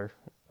way better.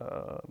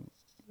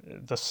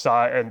 The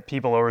side, and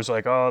people are always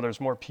like, oh, there's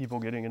more people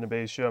getting into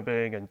base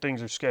jumping and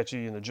things are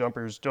sketchy and the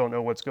jumpers don't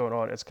know what's going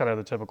on. It's kind of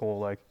the typical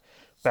like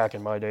back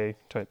in my day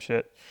type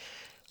shit.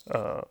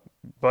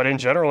 But in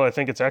general, I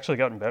think it's actually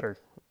gotten better.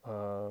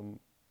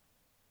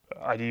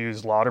 I'd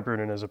use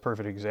Lauterbrunnen as a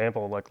perfect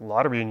example. Like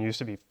Lauterbrunnen used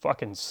to be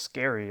fucking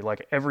scary.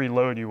 Like every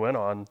load you went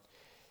on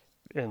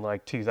in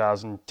like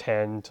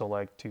 2010 to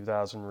like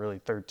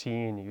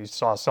 2013, you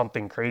saw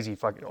something crazy.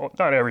 Fucking,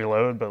 not every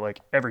load, but like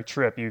every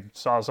trip you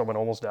saw someone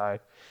almost die,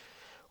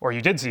 or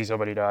you did see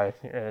somebody die.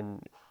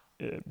 And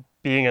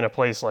being in a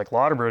place like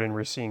Lauterbrunnen,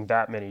 we're seeing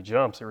that many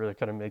jumps. It really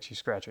kind of makes you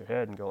scratch your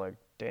head and go like,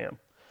 damn.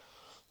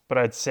 But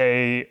I'd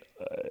say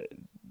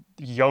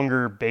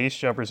younger base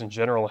jumpers in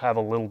general have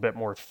a little bit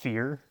more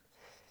fear,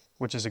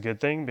 which is a good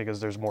thing because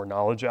there's more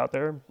knowledge out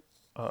there.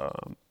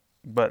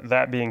 But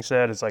that being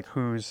said, it's like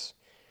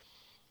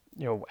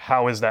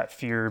how is that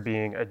fear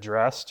being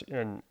addressed?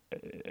 And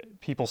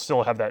people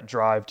still have that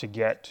drive to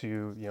get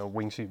to,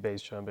 wingsuit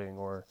base jumping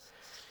or,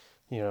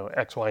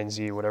 X, Y, and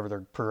Z, whatever their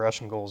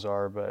progression goals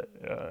are.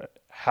 But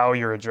how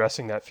you're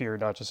addressing that fear,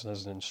 not just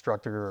as an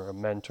instructor or a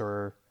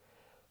mentor,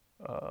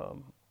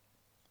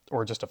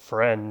 or just a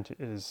friend,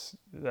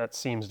 that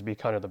seems to be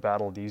kind of the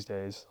battle these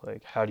days.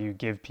 Like, how do you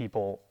give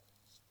people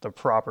the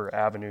proper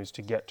avenues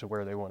to get to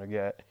where they want to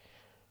get?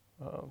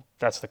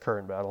 That's the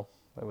current battle,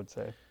 I would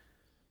say.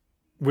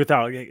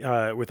 Without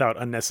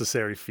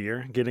unnecessary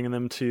fear, getting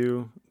them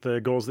to the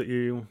goals that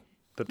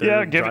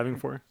they're driving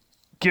for.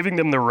 Giving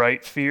them the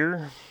right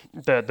fear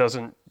that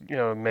doesn't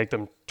make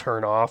them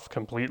turn off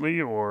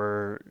completely,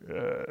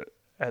 or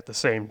at the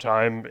same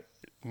time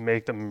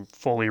make them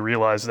fully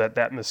realize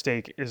that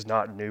mistake is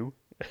not new.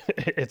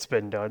 It's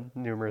been done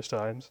numerous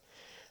times.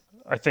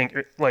 I think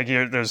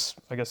there's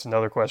I guess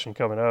another question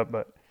coming up,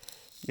 but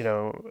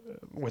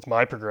with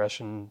my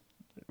progression,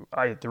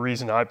 the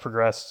reason I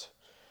progressed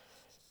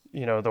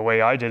the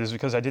way I did is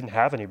because I didn't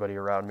have anybody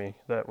around me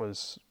that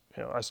was,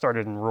 I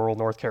started in rural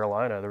North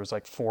Carolina. There was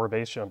like 4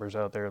 base jumpers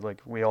out there.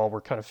 Like we all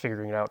were kind of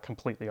figuring it out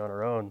completely on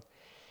our own.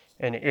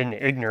 And in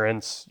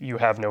ignorance, you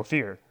have no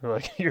fear.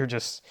 Like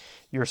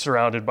you're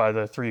surrounded by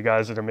the 3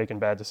 guys that are making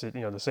bad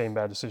decisions, the same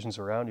bad decisions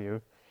around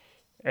you.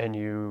 And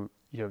you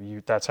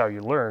that's how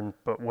you learn.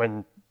 But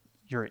when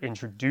you're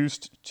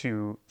introduced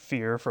to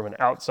fear from an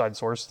outside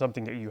source,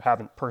 something that you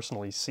haven't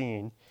personally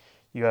seen,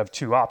 you have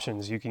 2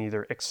 options. You can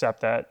either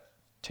accept that,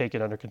 take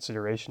it under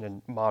consideration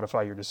and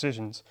modify your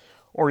decisions,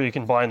 or you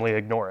can blindly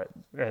ignore it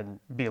and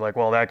be like,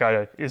 well, that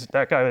guy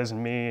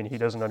isn't me and he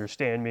doesn't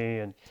understand me,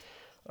 and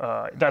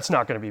that's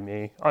not going to be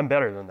me. I'm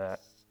better than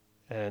that.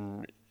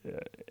 And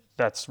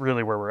that's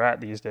really where we're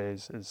at these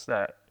days, is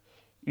that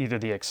either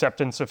the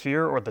acceptance of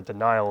fear or the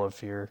denial of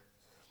fear.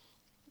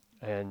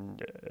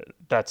 And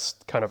that's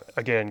kind of,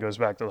 again, goes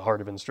back to the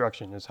heart of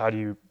instruction, is how do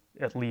you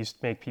at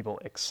least make people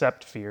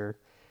accept fear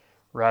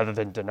rather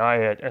than deny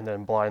it and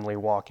then blindly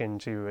walk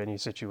into any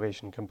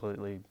situation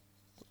completely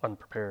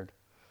unprepared.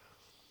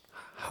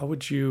 How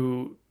would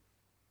you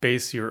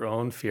base your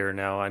own fear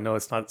now? I know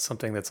it's not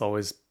something that's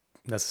always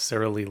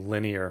necessarily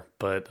linear,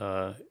 but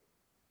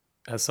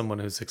as someone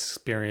who's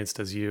experienced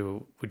as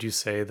you, would you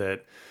say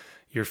that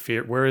your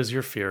fear, where is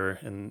your fear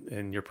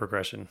in your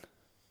progression?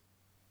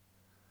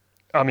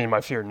 I mean,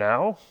 my fear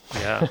now.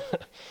 Yeah.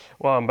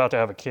 Well, I'm about to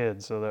have a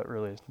kid, so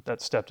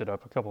that stepped it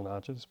up a couple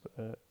notches.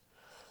 But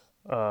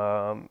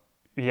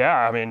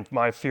yeah, I mean,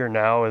 my fear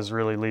now is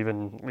really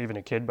leaving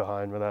a kid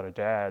behind without a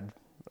dad.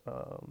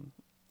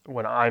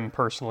 When I'm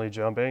personally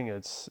jumping,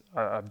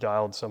 I've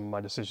dialed some of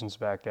my decisions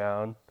back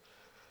down.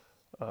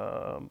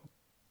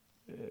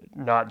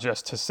 Not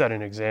just to set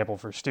an example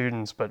for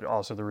students, but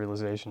also the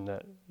realization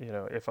that,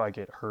 if I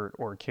get hurt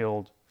or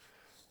killed,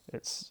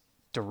 it's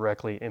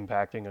directly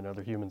impacting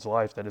another human's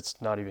life that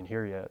it's not even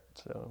here yet.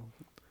 So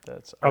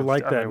I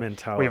like that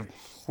mentality.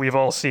 We've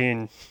all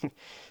seen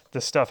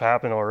this stuff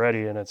happen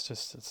already, and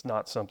it's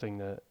not something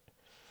that,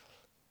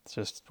 it's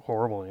just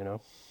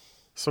horrible.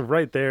 So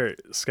right there,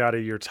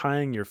 Scotty, you're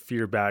tying your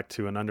fear back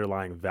to an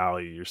underlying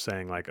value. You're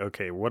saying like,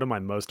 okay, what am I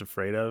most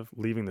afraid of?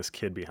 Leaving this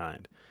kid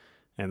behind.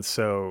 And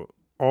so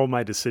all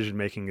my decision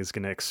making is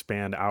going to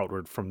expand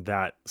outward from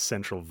that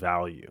central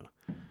value.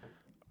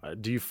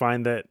 Do you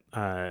find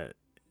that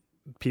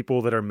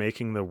people that are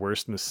making the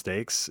worst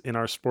mistakes in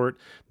our sport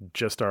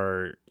just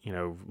are,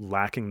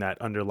 lacking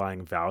that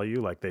underlying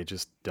value? Like they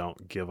just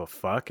don't give a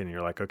fuck. And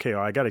you're like, okay,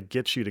 well, I got to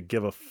get you to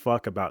give a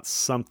fuck about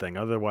something.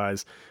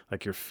 Otherwise,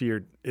 like your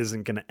fear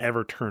isn't going to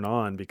ever turn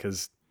on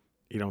because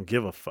you don't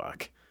give a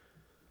fuck.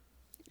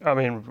 I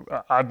mean,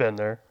 I've been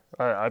there.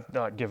 I've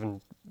not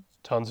given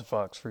tons of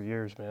fucks for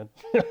years, man.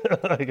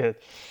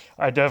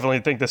 I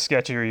definitely think the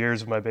sketchier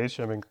years of my base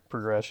jumping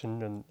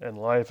progression and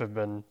life have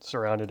been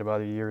surrounded by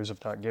the years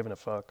of not giving a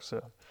fuck.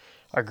 So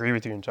I agree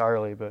with you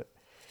entirely. But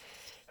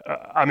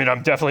I mean,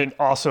 I'm definitely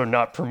also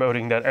not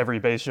promoting that every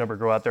base jumper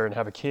go out there and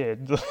have a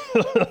kid.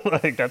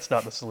 Like that's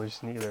not the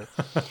solution either.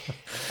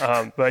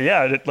 But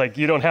yeah,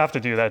 you don't have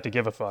to do that to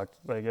give a fuck.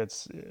 Like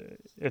it's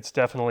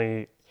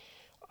definitely,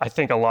 I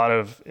think a lot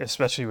of,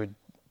 especially with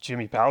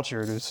Jimmy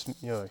Pouchard, who's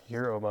a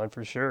hero of mine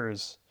for sure,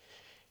 is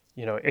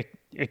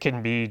it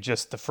can be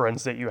just the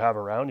friends that you have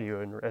around you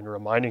and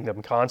reminding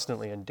them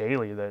constantly and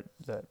daily that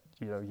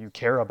you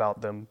care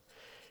about them,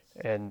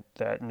 and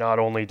that not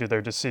only do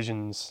their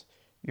decisions,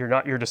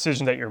 your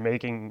decision that you're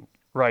making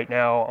right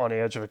now on the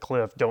edge of a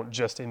cliff don't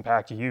just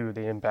impact you,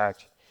 they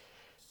impact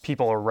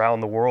people around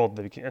the world,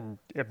 and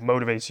it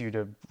motivates you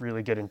to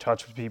really get in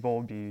touch with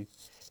people, be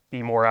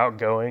more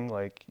outgoing,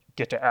 like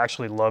get to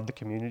actually love the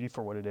community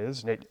for what it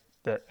is, and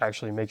that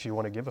actually makes you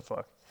want to give a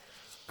fuck.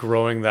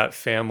 Growing that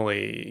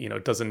family,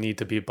 doesn't need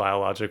to be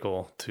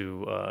biological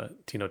to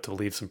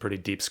leave some pretty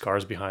deep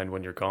scars behind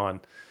when you're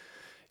gone.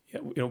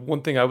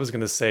 One thing I was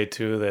going to say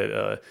too,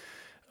 that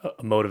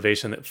a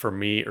motivation that for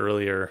me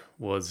earlier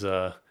was,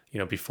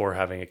 before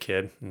having a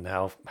kid and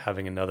now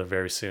having another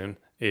very soon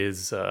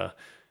is, man,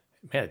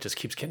 it just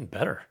keeps getting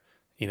better.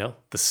 The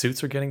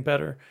suits are getting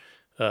better.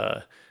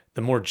 The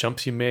more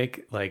jumps you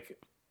make,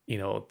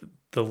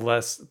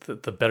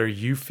 the better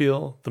you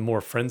feel, the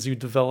more friends you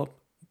develop,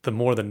 the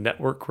more the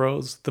network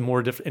grows, the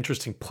more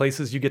interesting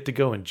places you get to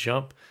go and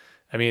jump.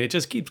 I mean, it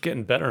just keeps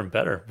getting better and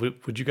better.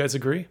 Would you guys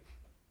agree?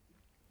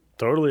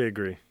 Totally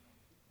agree.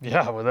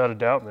 Yeah, without a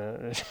doubt,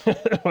 man.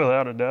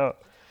 Without a doubt.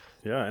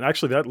 Yeah, and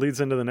actually that leads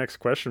into the next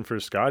question for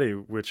Scotty,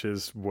 which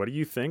is, what do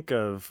you think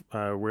of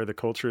where the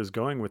culture is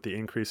going with the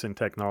increase in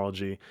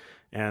technology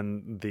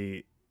and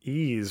the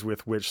ease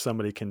with which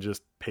somebody can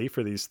just pay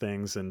for these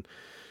things and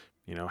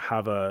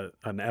have an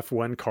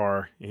F1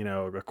 car,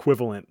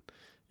 equivalent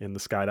in the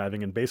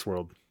skydiving and base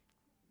world?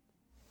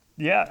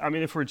 Yeah, I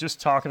mean, if we're just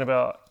talking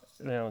about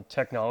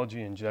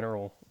technology in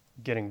general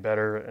getting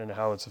better and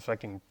how it's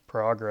affecting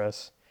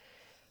progress,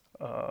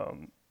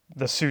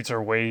 the suits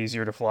are way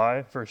easier to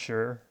fly for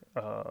sure,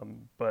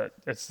 but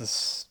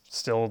it's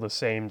still the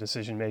same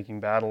decision-making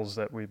battles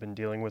that we've been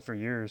dealing with for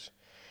years.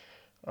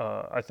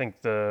 I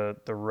think the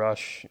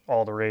rush,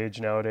 all the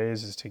rage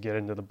nowadays, is to get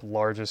into the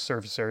largest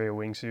surface area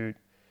wingsuit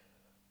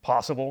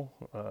possible.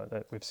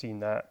 That we've seen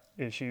that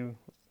issue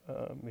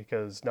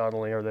because not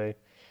only are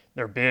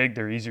they're big,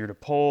 they're easier to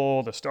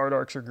pull, the start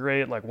arcs are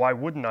great. Like, why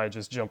wouldn't I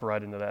just jump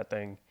right into that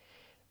thing?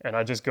 And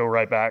I just go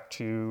right back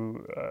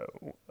to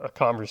a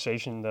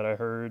conversation that I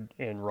heard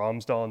in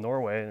Romsdal,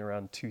 Norway, in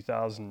around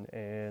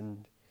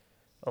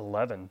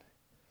 2011.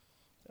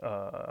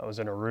 I was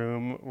in a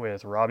room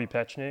with Robbie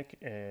Pechnik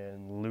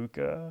and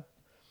Luca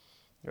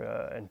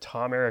and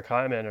Tom Eric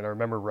Hyman, and I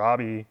remember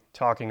Robbie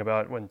talking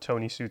about when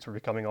Tony suits were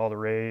becoming all the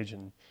rage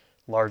and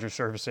larger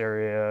surface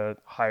area,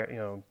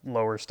 higher,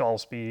 lower stall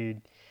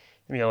speed.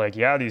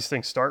 Yeah, these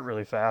things start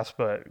really fast,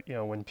 but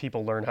when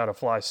people learn how to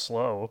fly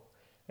slow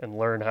and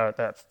learn how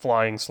that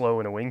flying slow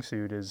in a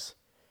wingsuit is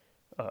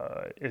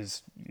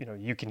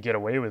you can get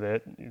away with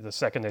it. The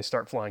second they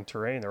start flying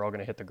terrain, they're all going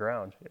to hit the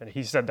ground. And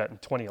he said that in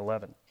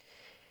 2011.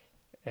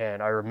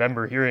 And I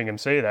remember hearing him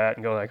say that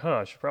and going like,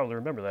 I should probably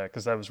remember that,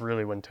 because that was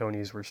really when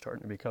Tonys were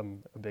starting to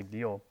become a big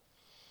deal.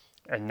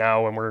 And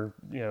now when we're,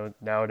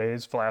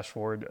 nowadays, flash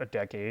forward a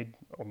decade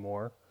or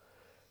more,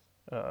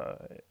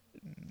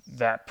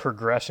 that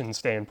progression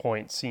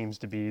standpoint seems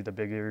to be the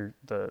bigger,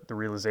 the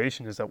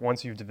realization is that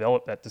once you've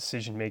developed that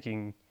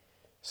decision-making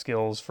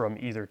skills from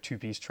either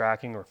two-piece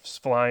tracking or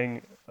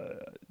flying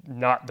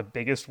not the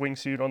biggest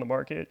wingsuit on the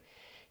market,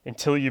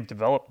 until you've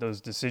developed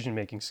those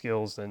decision-making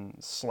skills, then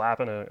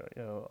slapping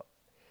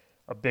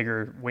a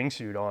bigger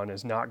wingsuit on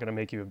is not going to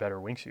make you a better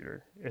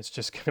wingsuiter. It's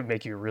just going to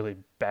make you a really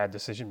bad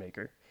decision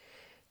maker.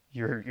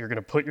 You're going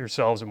to put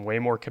yourselves in way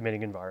more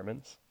committing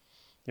environments.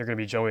 You're going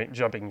to be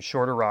jumping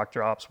shorter rock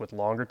drops with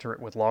longer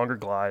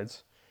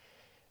glides,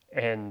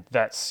 and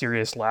that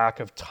serious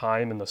lack of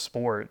time in the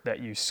sport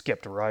that you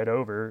skipped right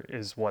over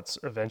is what's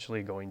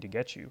eventually going to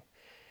get you.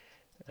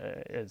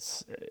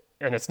 It's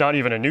not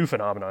even a new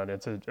phenomenon.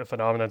 It's a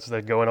phenomenon that's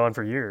been going on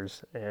for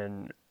years.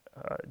 And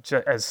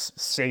as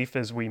safe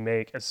and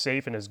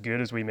as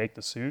good as we make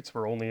the suits,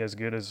 we're only as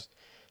good as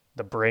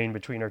the brain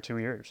between our two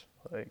ears.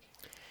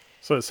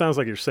 So it sounds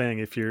like you're saying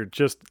if you're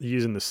just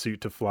using the suit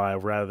to fly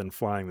rather than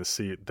flying the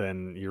suit,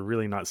 then you're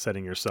really not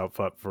setting yourself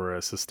up for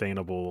a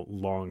sustainable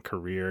long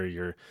career.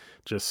 You're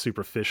just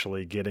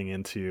superficially getting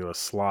into a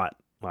slot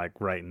like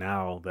right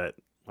now that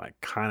like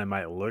kind of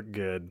might look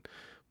good,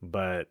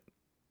 but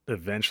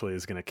eventually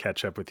is going to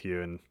catch up with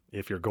you. And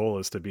if your goal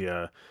is to be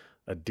a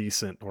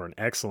decent or an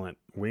excellent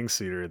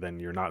wingsuiter, then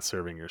you're not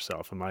serving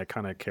yourself. Am I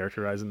kind of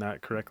characterizing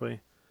that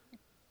correctly?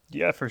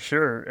 Yeah, for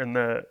sure. And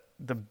the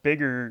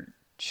bigger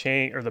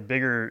the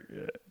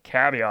bigger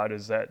caveat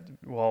is that,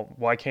 well,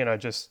 why can't I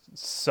just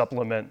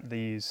supplement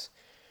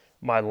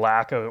my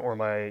lack of or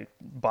my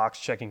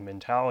box checking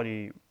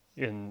mentality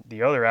in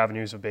the other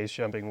avenues of base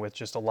jumping with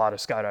just a lot of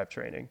skydive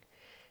training?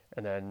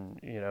 And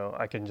then,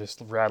 I can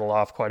just rattle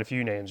off quite a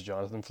few names: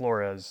 Jonathan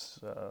Flores,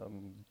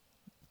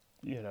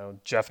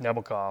 Jeff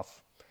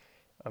Nebelkoff.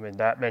 I mean,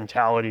 that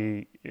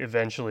mentality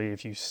eventually,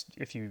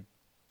 if you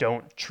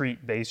don't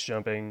treat base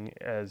jumping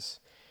as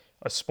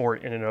a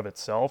sport in and of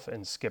itself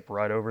and skip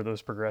right over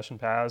those progression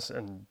paths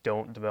and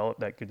don't develop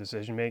that good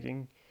decision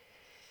making,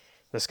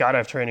 the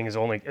skydive training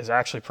is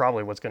actually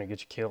probably what's going to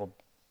get you killed.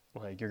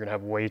 Like, you're going to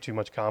have way too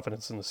much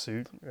confidence in the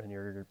suit,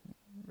 and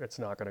it's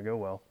not going to go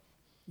well.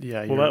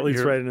 Yeah. Well, that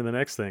leads right into the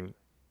next thing.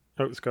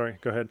 Oh, Scotty,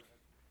 go ahead.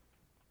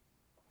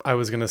 I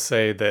was gonna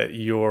say that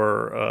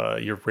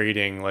your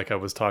rating, like I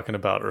was talking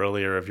about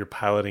earlier, of your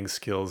piloting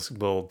skills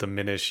will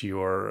diminish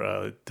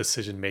your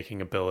decision making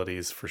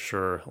abilities for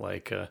sure.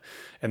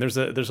 And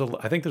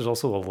I think there's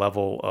also a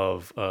level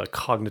of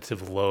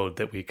cognitive load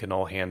that we can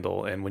all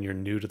handle. And when you're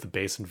new to the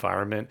base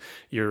environment,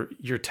 you're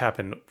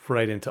tapping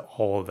right into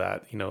all of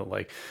that.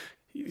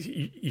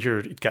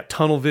 You're got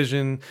tunnel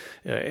vision,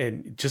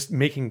 and just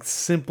making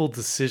simple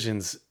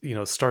decisions,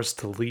 starts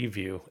to leave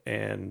you.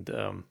 And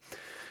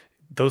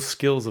those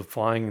skills of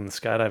flying in the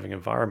skydiving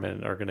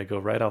environment are going to go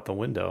right out the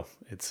window.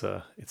 It's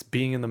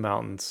being in the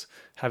mountains,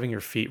 having your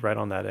feet right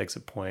on that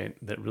exit point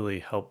that really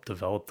help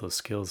develop those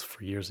skills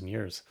for years and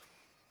years.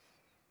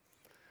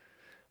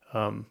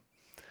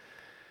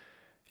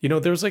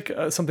 There's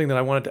something that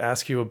I wanted to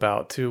ask you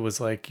about too, was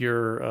like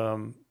your,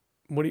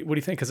 what do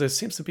you think? Because there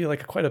seems to be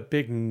quite a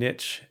big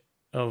niche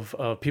of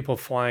people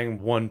flying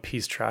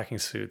one-piece tracking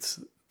suits.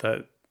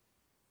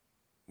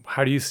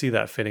 How do you see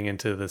that fitting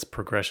into this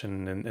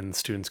progression and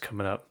students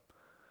coming up?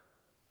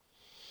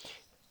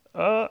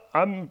 I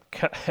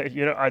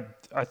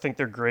think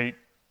they're great.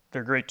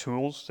 They're great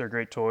tools. They're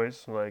great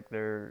toys.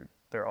 They're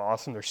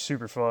awesome. They're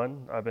super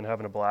fun. I've been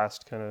having a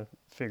blast kind of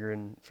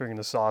figuring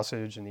the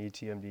sausage and the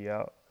ETMD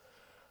out.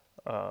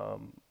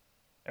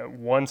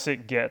 Once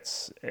it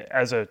gets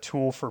as a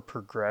tool for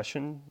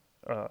progression,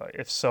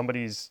 if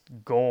somebody's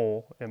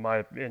goal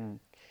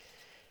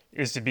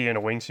is to be in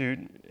a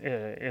wingsuit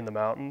in the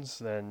mountains,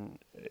 then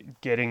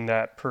getting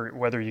that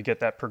whether you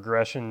get that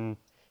progression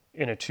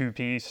in a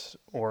two-piece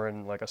or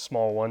in a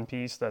small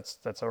one-piece,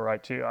 that's all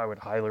right too. I would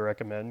highly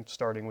recommend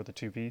starting with a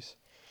two-piece,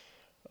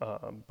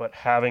 but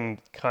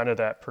having kind of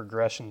that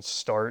progression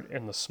start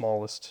in the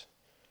smallest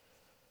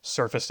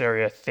surface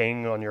area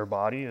thing on your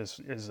body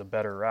is a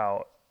better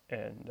route,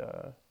 and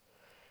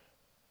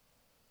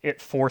it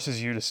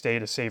forces you to stay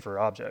to safer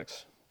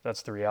objects.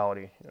 That's the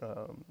reality.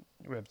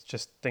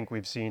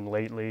 We've seen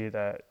lately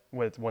that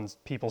when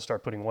people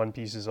start putting one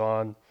pieces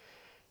on,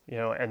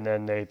 and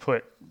then they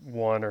put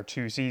 1 or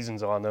 2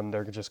 seasons on them,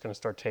 they're just going to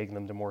start taking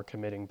them to more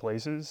committing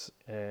places.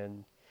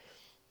 And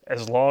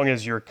as long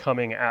as you're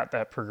coming at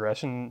that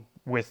progression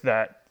with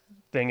that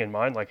thing in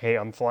mind, like, hey,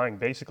 I'm flying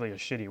basically a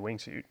shitty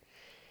wingsuit,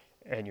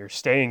 and you're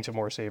staying to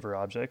more safer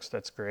objects,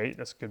 that's great.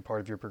 That's a good part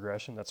of your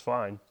progression. That's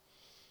fine.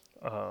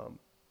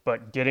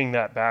 But getting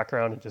that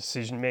background and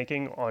decision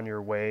making on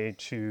your way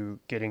to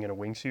getting in a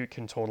wingsuit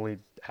can totally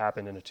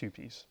happen in a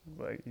two-piece.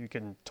 You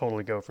can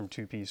totally go from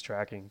two-piece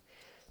tracking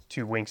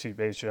to wingsuit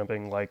base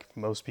jumping, like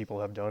most people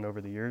have done over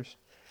the years.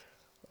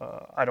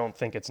 I don't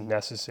think it's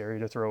necessary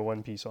to throw a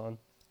one-piece on,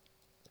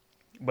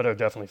 but they're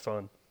definitely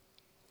fun,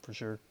 for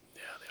sure.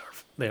 Yeah,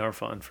 they are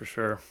fun for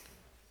sure.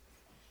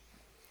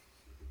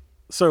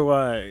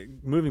 So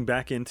moving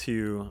back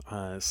into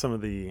some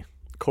of the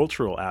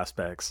cultural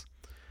aspects.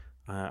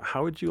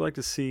 How would you like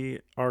to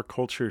see our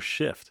culture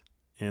shift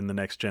in the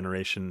next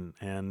generation,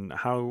 and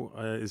how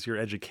is your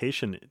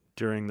education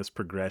during this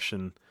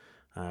progression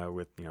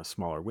with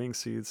smaller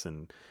wingsuits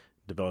and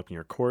developing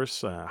your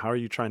course? How are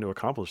you trying to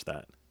accomplish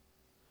that?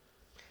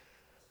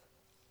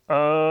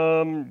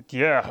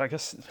 Yeah, I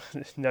guess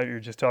now you're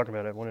just talking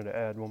about it, I wanted to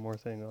add one more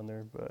thing on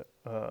there, but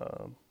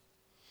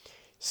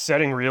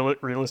setting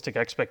realistic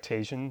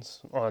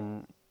expectations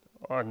on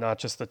not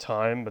just the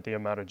time, but the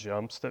amount of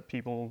jumps that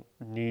people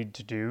need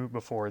to do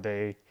before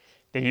they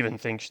even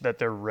think that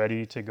they're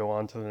ready to go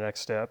on to the next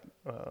step.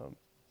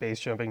 Base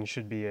jumping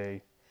should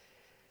be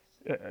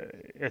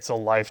it's a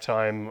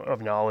lifetime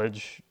of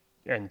knowledge,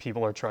 and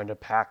people are trying to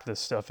pack this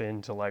stuff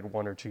into like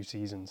 1 or 2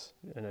 seasons,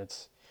 and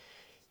it's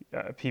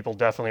people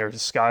definitely are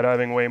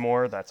skydiving way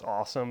more. That's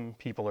awesome.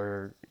 People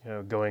are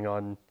going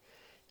on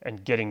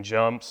and getting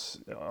jumps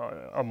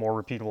on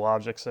more repeatable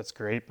objects. That's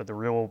great, but the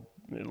real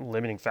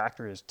limiting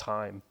factor is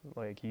time.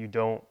 Like you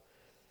don't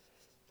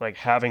like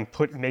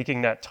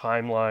making that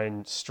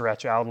timeline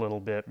stretch out a little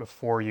bit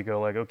before you go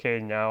like, okay,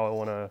 now I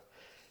want to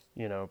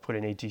put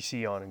an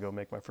ATC on and go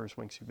make my first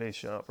wingsuit base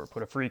jump, or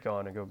put a freak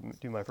on and go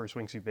do my first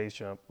wingsuit base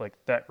jump. Like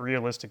that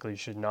realistically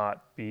should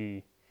not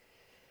be.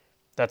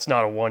 That's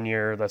not a 1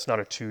 year. That's not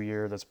a 2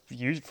 year. That's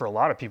used for a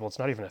lot of people. It's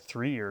not even a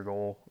 3-year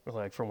goal.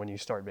 Like from when you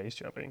start base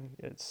jumping,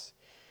 it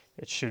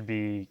should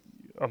be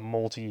a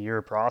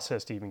multi-year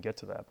process to even get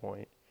to that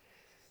point.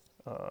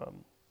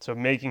 So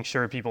making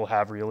sure people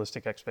have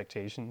realistic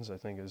expectations, I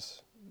think,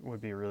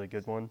 would be a really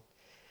good one.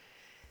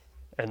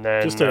 And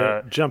then just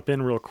to jump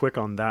in real quick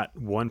on that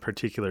one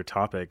particular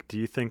topic, do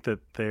you think that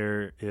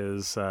there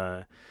is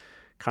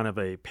kind of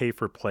a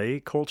pay-for-play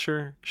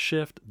culture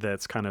shift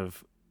that's kind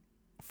of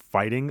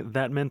fighting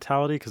that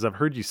mentality? Because I've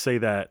heard you say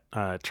that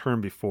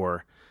term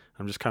before.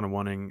 I'm just kind of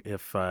wondering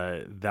if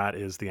that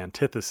is the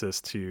antithesis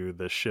to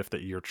the shift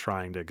that you're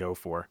trying to go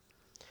for.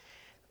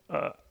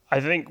 I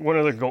think one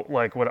of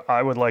the what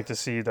I would like to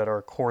see that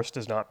our course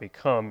does not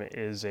become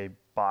is a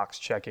box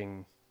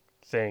checking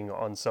thing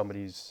on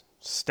somebody's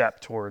step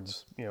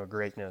towards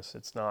greatness.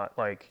 It's not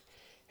like,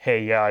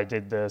 hey, yeah, I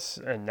did this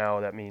and now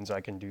that means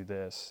I can do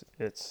this.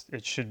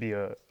 It should be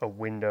a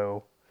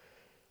window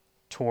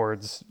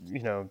towards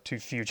to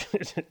future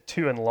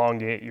to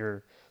elongate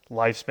your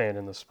lifespan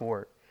in the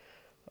sport.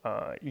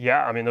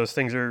 Yeah, I mean those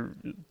things are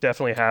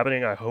definitely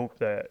happening. I hope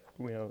that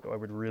I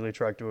would really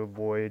try to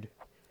avoid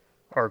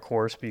our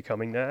course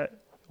becoming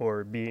that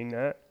or being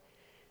that.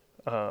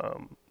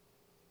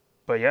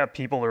 But yeah,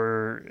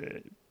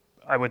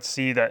 I would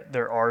see that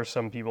there are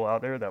some people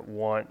out there that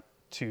want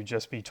to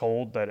just be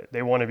told that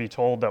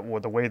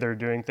the way they're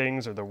doing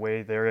things or the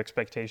way their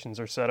expectations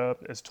are set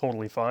up is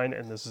totally fine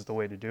and this is the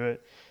way to do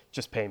it.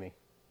 Just pay me.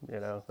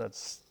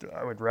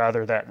 I would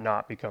rather that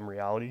not become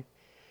reality,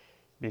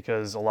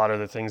 because a lot of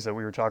the things that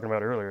we were talking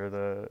about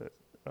earlier,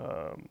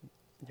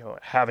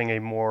 having a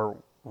more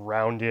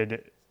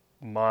rounded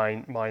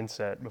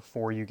mindset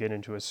before you get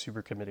into a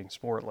super committing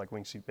sport like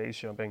wingsuit base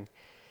jumping,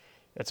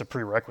 it's a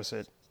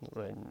prerequisite,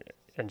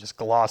 and just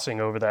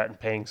glossing over that and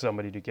paying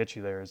somebody to get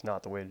you there is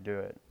not the way to do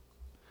it.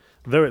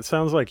 Though it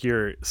sounds like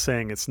you're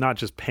saying it's not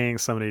just paying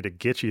somebody to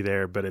get you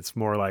there, but it's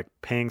more like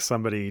paying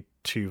somebody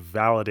to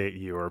validate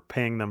you, or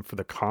paying them for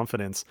the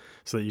confidence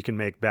so that you can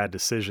make bad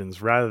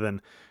decisions, rather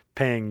than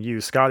paying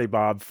you, Scotty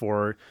Bob,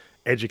 for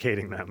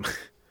educating them.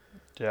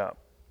 Yeah.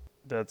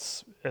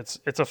 It's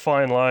a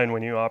fine line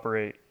when you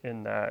operate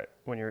in that,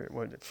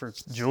 for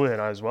Julia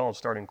and I as well,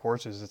 starting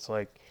courses, it's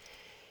like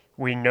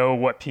we know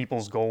what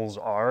people's goals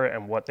are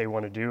and what they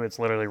want to do. It's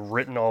literally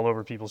written all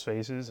over people's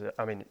faces.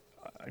 I mean,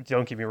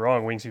 don't get me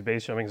wrong, wingsuit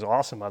base jumping is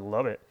awesome. I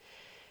love it.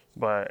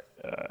 But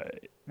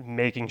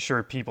making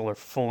sure people are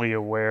fully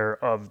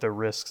aware of the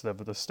risks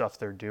of the stuff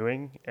they're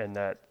doing, and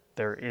that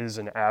there is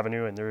an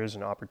avenue and there is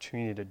an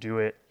opportunity to do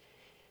it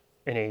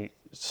in a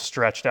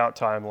stretched out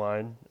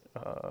timeline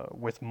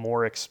with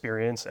more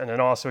experience, and then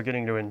also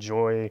getting to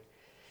enjoy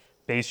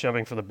base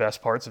jumping for the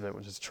best parts of it,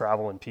 which is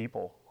travel and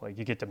people. Like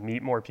you get to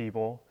meet more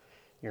people.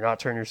 You're not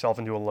turning yourself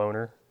into a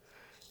loner.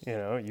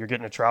 You're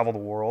getting to travel the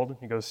world.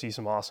 You go see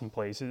some awesome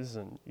places,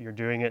 and you're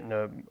doing it in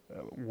a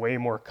way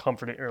more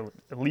comforting, or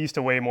at least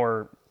a way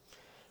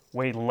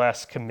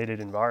less committed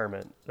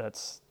environment.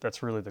 That's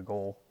really the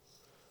goal.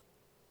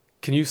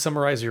 Can you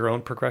summarize your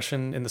own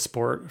progression in the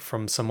sport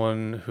from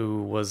someone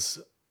who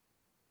was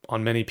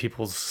on many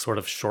people's sort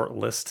of short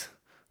list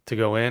to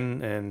go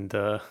in? And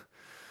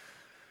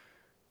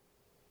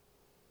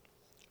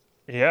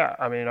yeah,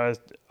 I mean,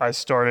 I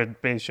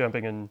started base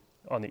jumping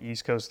on the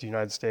East Coast of the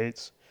United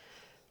States,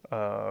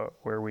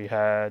 where we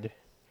had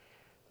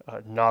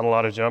not a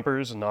lot of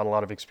jumpers and not a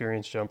lot of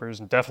experienced jumpers,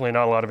 and definitely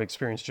not a lot of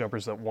experienced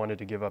jumpers that wanted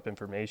to give up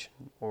information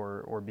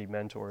or be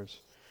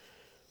mentors.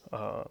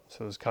 So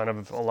it was kind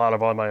of a lot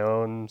of on my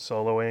own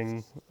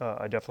soloing.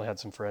 I definitely had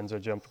some friends I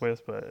jumped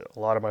with, but a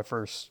lot of my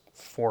first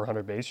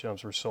 400 base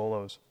jumps were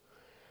solos.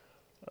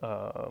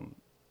 And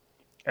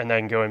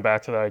then going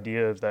back to the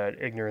idea of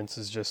that ignorance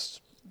is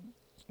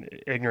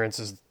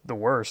the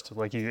worst.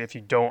 Like if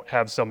you don't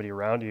have somebody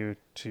around you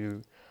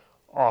to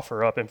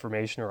offer up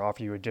information or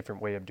offer you a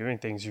different way of doing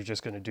things, you're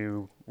just going to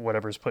do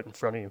whatever's put in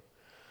front of you.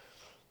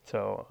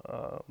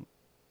 So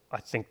I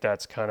think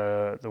that's kind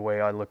of the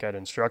way I look at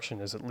instruction,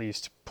 is at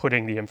least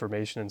putting the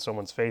information in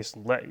someone's face.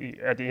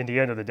 And in the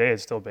end of the day,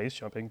 it's still base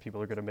jumping.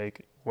 People are going to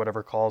make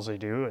whatever calls they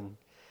do, and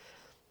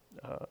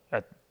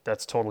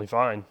that's totally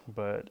fine.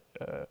 But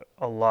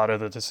a lot of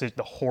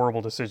the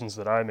horrible decisions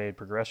that I made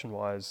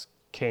progression-wise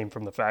came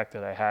from the fact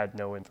that I had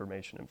no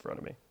information in front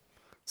of me.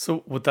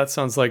 So what that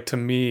sounds like to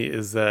me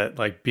is that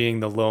like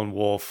being the lone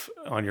wolf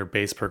on your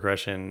base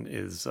progression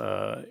is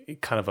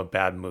kind of a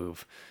bad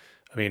move.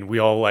 I mean, we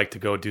all like to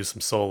go do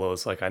some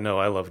solos. Like I know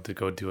I love to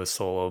go do a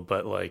solo,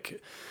 but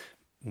like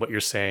what you're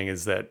saying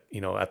is that,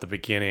 you know, at the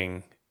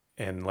beginning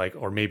and like,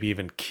 or maybe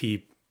even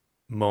key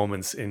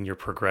moments in your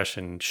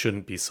progression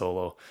shouldn't be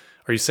solo.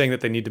 Are you saying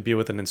that they need to be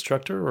with an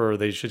instructor, or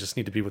they should just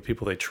need to be with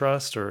people they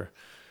trust, or?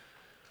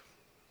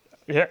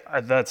 Yeah,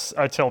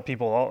 I tell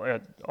people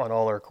on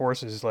all our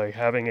courses, like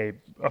having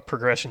a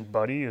progression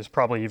buddy is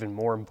probably even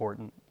more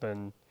important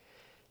than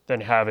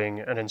having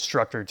an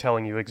instructor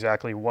telling you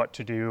exactly what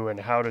to do and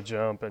how to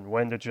jump and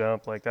when to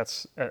jump. Like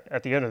that's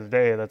at the end of the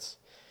day,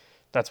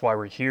 that's why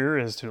we're here,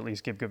 is to at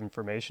least give good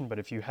information. But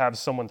if you have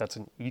someone that's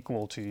an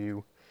equal to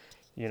you,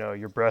 you know,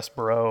 your best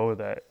bro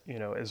that, you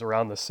know, is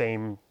around the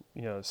same,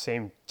 you know,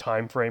 same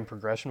time frame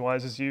progression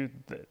wise as you,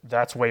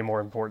 that's way more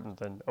important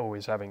than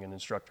always having an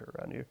instructor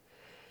around you.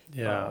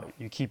 Yeah.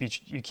 You keep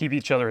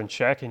each other in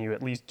check, and you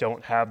at least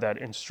don't have that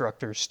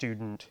instructor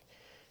student,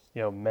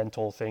 you know,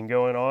 mental thing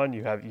going on.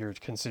 You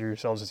consider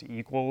yourselves as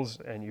equals,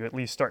 and you at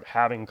least start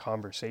having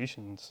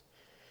conversations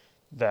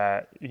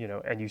that, you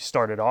know, and you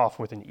started off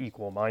with an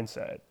equal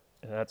mindset.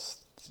 And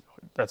that's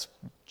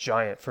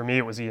giant. For me,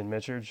 it was Ian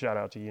Mitchard. Shout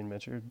out to Ian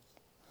Mitchard.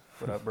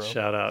 What up, bro?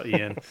 Shout out,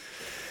 Ian.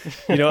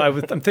 You know,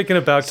 I'm thinking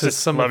about to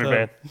some of the,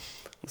 man. I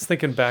was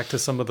thinking back to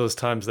some of those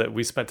times that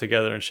we spent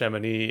together in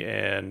Chamonix,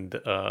 and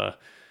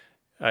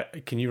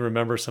can you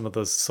remember some of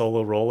those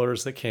solo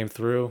rollers that came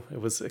through?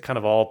 It kind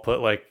of all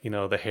put like, you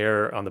know, the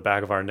hair on the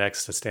back of our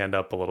necks to stand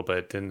up a little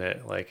bit, didn't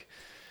it? Like,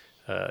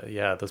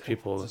 yeah, those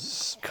people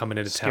coming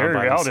into town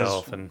by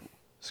themselves. And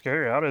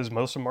scary out is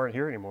most of them aren't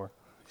here anymore.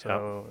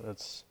 So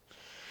that's,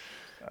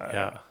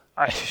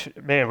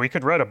 man, we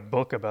could write a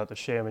book about the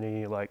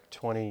Chamonix like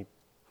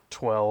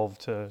 2012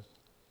 to,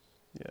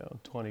 you know,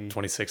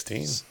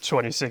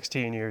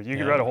 2016 years. You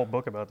could write a whole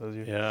book about those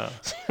years. Yeah.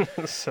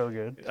 So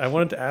good. I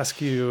wanted to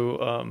ask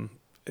you,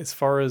 as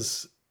far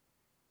as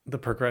the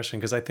progression,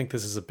 because I think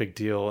this is a big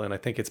deal, and I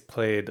think it's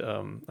played,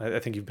 I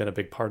think you've been a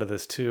big part of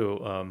this too,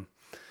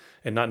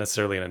 and not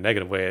necessarily in a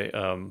negative way,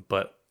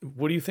 but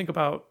what do you think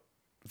about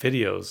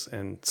videos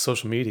and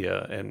social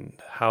media, and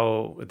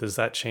how does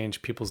that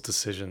change people's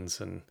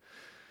decisions? And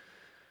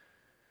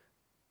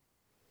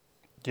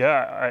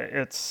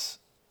yeah,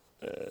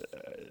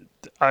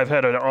 I've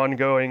had an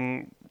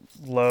ongoing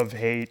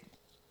love-hate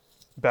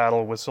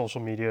battle with social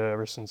media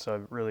ever since I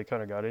really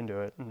kind of got into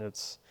it. And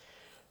it's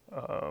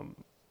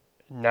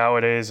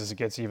nowadays, as it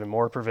gets even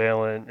more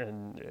prevalent,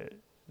 and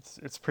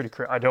it's pretty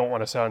I don't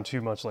want to sound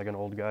too much like an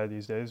old guy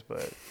these days,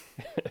 but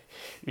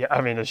yeah,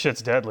 I mean, the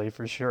shit's deadly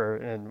for sure.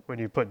 And when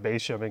you put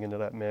base jumping into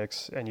that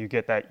mix and you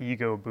get that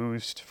ego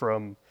boost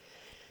from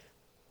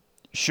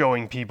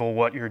showing people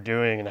what you're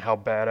doing and how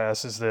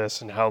badass is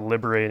this and how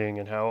liberating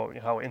and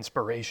how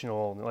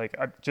inspirational, like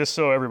just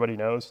so everybody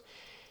knows,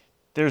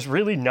 there's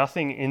really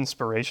nothing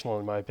inspirational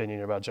in my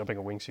opinion about jumping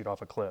a wingsuit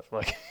off a cliff.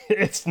 Like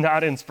it's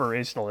not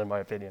inspirational in my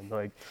opinion.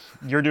 Like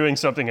you're doing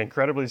something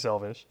incredibly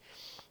selfish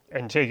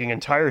and taking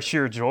entire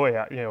sheer joy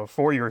out, you know,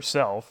 for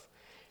yourself.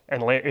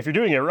 And if you're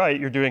doing it right,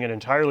 you're doing it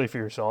entirely for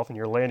yourself, and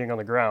you're landing on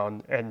the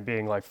ground and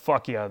being like,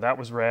 fuck yeah, that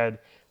was rad.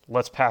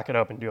 Let's pack it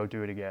up and do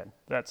it again.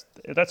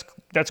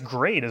 That's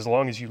great as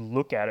long as you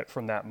look at it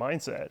from that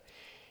mindset.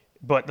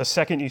 But the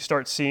second you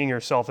start seeing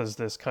yourself as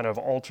this kind of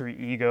alter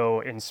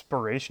ego,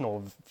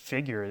 inspirational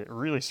figure, it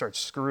really starts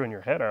screwing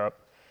your head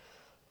up.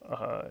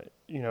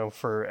 You know,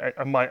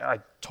 I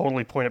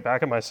totally point it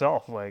back at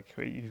myself. Like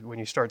when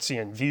you start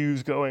seeing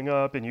views going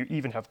up, and you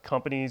even have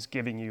companies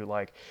giving you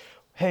like,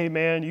 hey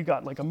man, you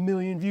got like 1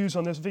 million views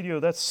on this video.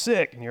 That's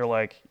sick. And you're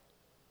like,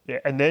 yeah.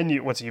 And then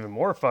what's even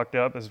more fucked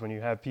up is when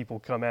you have people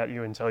come at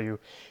you and tell you,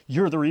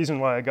 you're the reason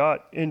why I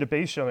got into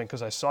base jumping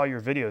because I saw your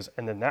videos.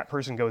 And then that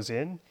person goes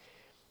in.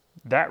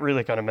 That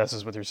really kind of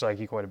messes with your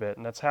psyche quite a bit.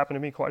 And that's happened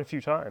to me quite a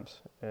few times.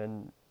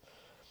 And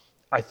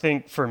I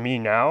think for me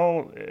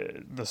now,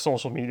 the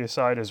social media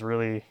side is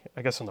really,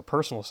 I guess on the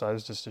personal side,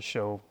 is just to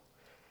show,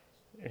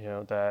 you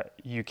know, that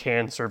you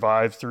can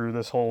survive through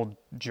this whole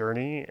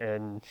journey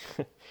and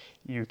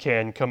you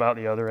can come out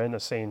the other end a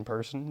sane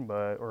person,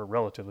 or a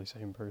relatively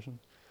sane person.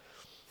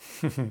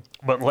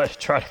 But let's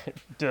try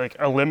to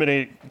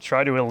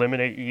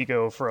eliminate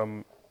ego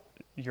from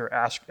your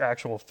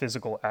actual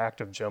physical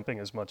act of jumping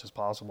as much as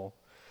possible.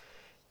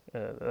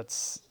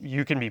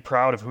 You can be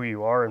proud of who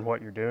you are and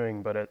what you're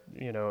doing, but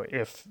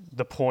if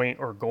the point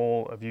or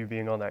goal of you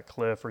being on that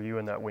cliff or you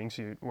in that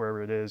wingsuit,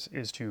 wherever it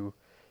is to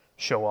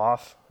show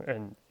off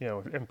and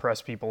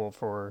impress people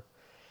for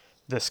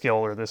this skill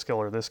or this skill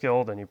or this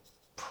skill, then you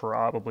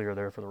probably are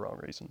there for the wrong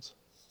reasons.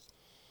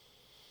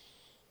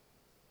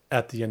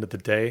 At the end of the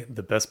day,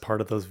 the best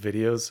part of those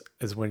videos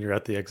is when you're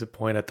at the exit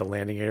point at the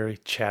landing area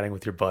chatting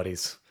with your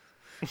buddies.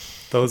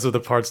 Those are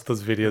the parts of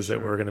those videos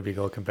that we're going to be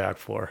looking back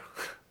for.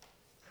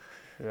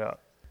 Yeah.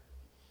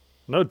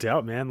 No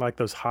doubt, man. Like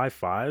those high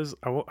fives,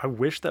 I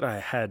wish that I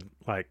had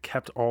like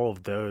kept all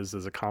of those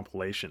as a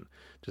compilation,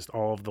 just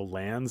all of the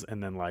lands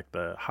and then like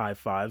the high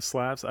five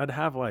slaps. I'd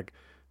have like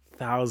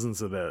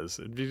thousands of those.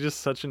 It'd be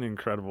just such an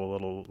incredible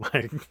little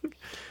like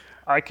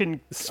I can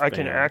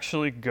span.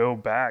 actually go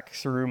back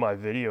through my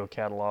video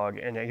catalog,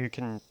 and you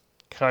can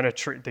kind of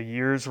the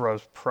years where I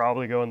was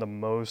probably going the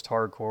most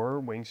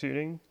hardcore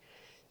wingsuiting.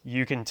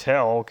 You can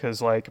tell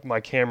because like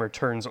my camera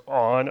turns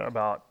on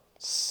about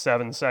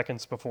 7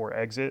 seconds before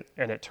exit,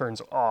 and it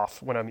turns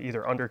off when I'm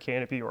either under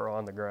canopy or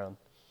on the ground.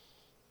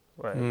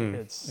 Like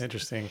it's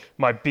Interesting.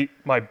 my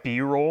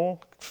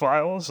B-roll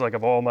files, like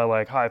of all my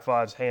like high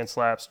fives, hand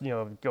slaps,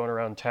 going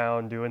around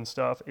town doing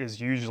stuff,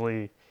 is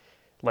usually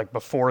like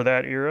before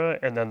that era,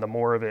 and then the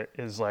more of it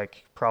is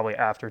like probably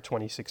after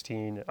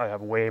 2016. I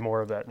have way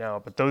more of that now,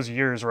 but those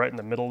years right in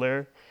the middle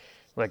there,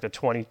 like the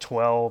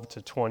 2012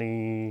 to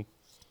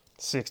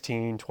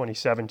 2016,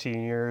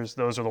 2017 years,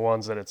 those are the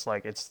ones that it's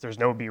like there's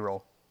no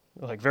B-roll,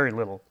 like very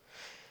little.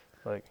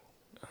 Like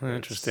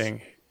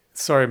Interesting.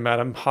 Sorry, Matt,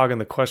 I'm hogging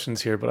the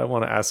questions here, but I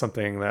want to ask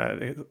something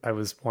that I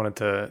was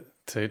wanted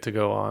to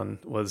go on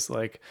was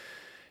like,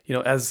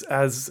 as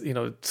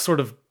sort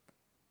of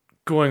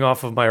going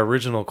off of my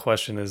original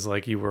question is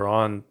like you were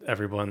on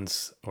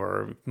everyone's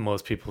or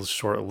most people's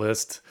short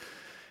list,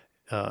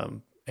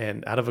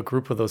 and out of a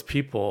group of those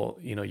people,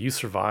 you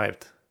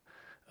survived.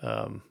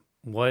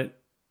 What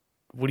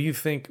do you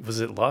think?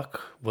 Was it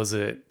luck? Was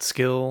it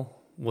skill?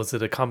 Was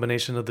it a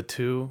combination of the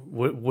two?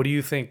 What do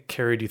you think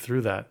carried you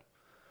through that?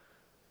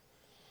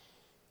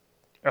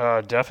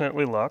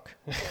 Definitely luck,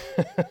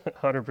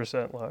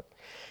 100% luck.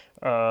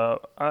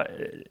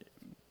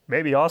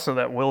 Maybe also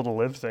that will to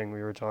live thing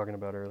we were talking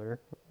about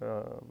earlier.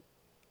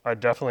 I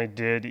definitely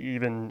did,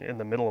 even in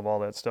the middle of all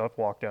that stuff,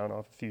 walk down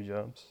off a few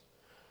jumps.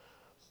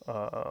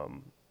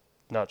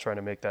 Not trying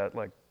to make that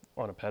like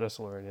on a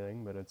pedestal or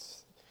anything, but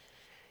it's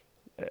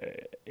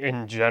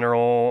in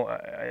general,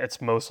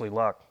 it's mostly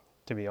luck,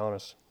 to be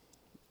honest.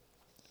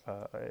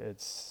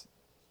 It's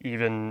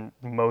even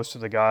most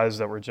of the guys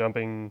that were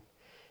jumping,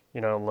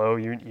 low,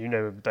 you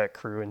know that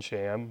crew in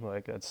Sham,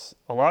 like it's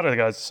a lot of the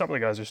guys, some of the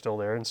guys are still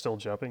there and still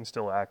jumping,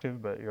 still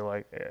active, but you're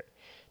like,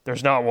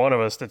 there's not one of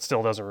us that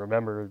still doesn't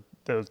remember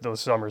those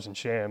summers in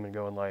Sham and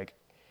going like,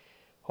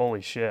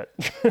 holy shit.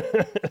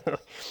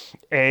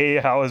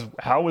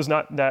 How was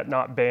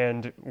not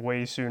banned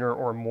way sooner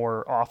or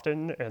more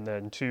often? And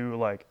then two,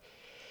 like,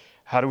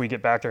 how do we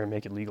get back there and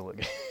make it legal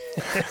again?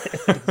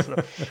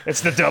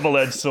 It's the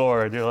double-edged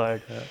sword. You're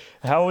like,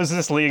 how was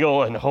this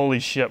legal? And holy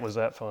shit, was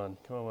that fun?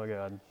 Oh my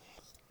God.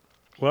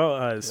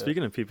 Well,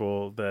 speaking of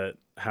people that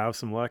have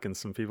some luck and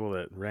some people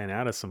that ran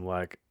out of some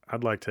luck,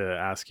 I'd like to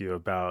ask you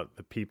about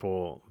the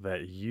people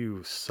that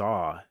you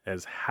saw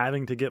as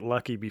having to get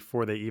lucky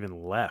before they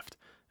even left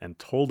and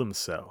told them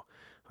so.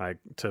 Like,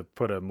 to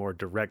put a more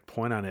direct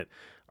point on it,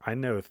 I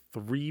know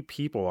 3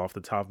 people off the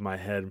top of my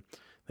head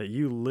that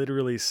you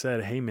literally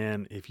said, hey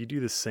man, if you do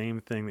the same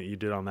thing that you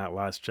did on that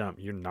last jump,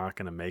 you're not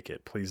going to make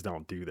it. Please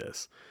don't do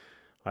this.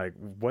 Like,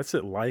 what's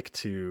it like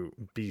to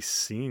be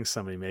seeing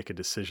somebody make a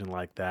decision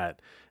like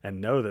that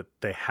and know that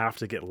they have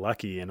to get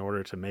lucky in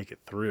order to make it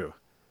through?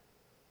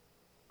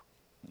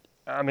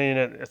 I mean,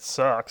 it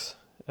sucks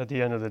at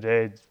the end of the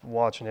day,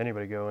 watching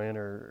anybody go in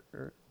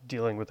or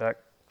dealing with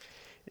that.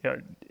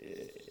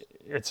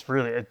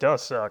 It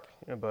does suck,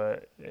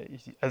 but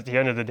at the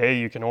end of the day,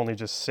 you can only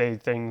just say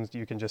things,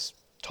 you can just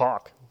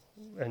talk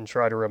and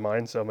try to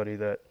remind somebody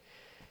that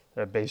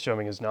base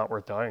jumping is not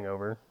worth dying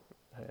over,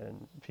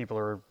 and people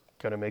are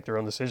going to make their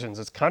own decisions.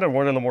 It's kind of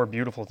one of the more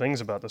beautiful things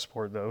about the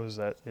sport, though, is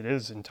that it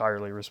is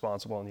entirely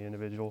responsible on the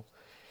individual,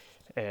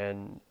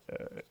 and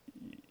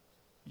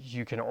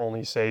you can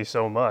only say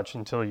so much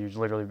until you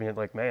literally be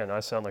like, man, I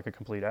sound like a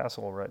complete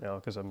asshole right now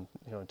because I'm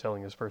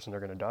telling this person they're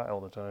going to die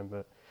all the time.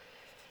 But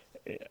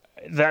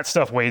that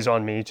stuff weighs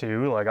on me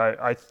too. Like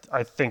I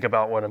think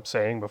about what I'm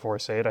saying before I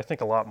say it. I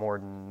think a lot more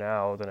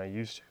now than I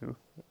used to.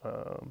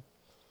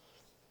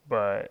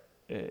 But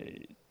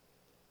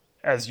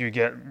as you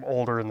get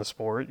older in the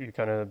sport,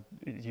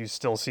 you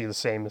still see the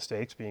same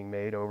mistakes being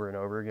made over and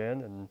over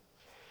again. And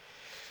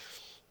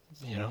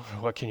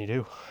what can you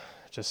do?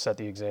 Just set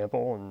the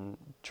example and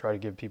try to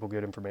give people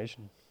good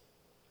information.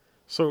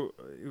 So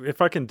if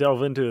I can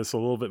delve into this a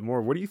little bit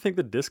more, what do you think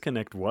the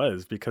disconnect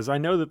was? Because I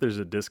know that there's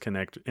a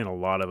disconnect in a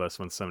lot of us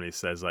when somebody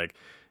says like,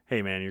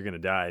 hey man, you're going to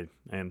die.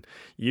 And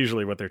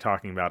usually what they're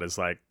talking about is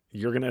like,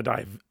 you're going to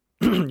die.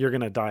 You're going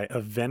to die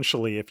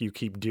eventually if you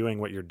keep doing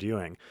what you're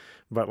doing.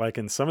 But like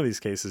in some of these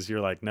cases,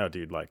 you're like, no,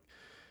 dude, like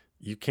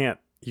you can't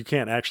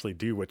actually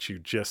do what you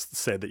just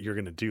said that you're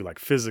going to do. Like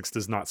physics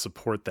does not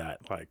support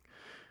that. Like,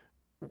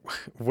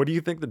 what do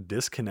you think the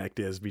disconnect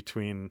is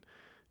between,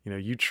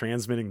 you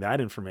transmitting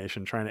that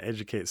information, trying to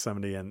educate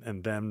somebody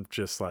and them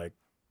just like,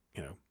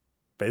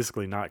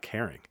 basically not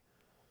caring?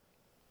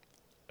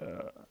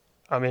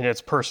 I mean,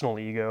 it's personal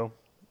ego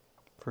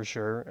for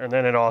sure. And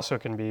then it also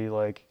can be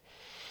like,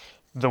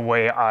 the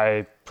way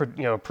I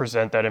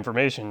present that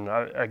information.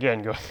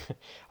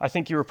 I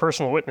think you were a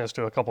personal witness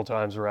to a couple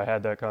times where I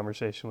had that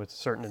conversation with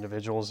certain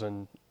individuals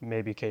and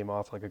maybe came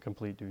off like a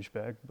complete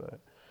douchebag, but.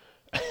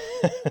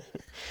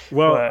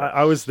 Well,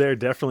 I was there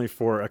definitely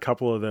for a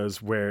couple of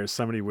those where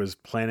somebody was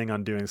planning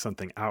on doing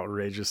something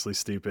outrageously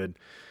stupid,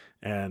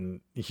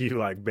 and you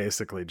like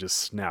basically just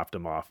snapped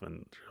them off,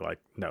 and you're like,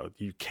 no,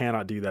 you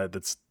cannot do that.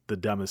 That's the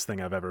dumbest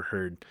thing I've ever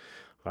heard.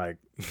 Like,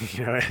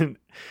 and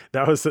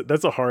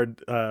that's a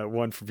hard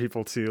one for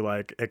people to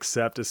like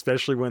accept,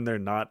 especially when they're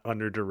not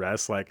under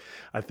duress. Like,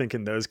 I think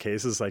in those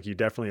cases, like you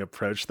definitely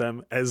approach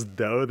them as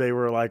though they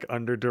were like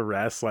under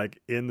duress,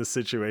 like in the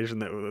situation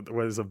that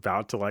was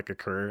about to like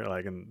occur,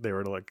 like, and they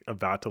were like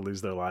about to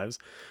lose their lives.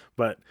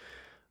 But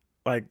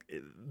like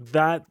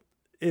that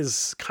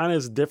is kind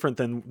of different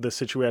than the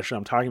situation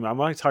I'm talking about. I'm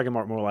like talking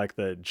about more like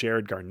the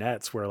Jared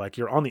Garnett's where like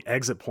you're on the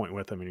exit point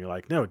with him and you're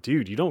like, no,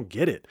 dude, you don't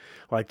get it.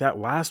 Like that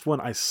last one,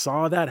 I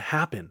saw that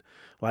happen.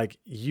 Like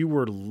you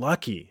were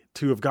lucky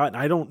to have gotten,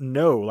 I don't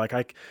know.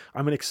 Like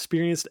I'm an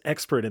experienced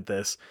expert at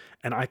this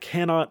and I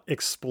cannot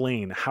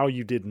explain how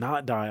you did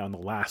not die on the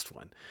last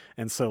one.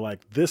 And so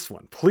like this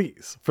one,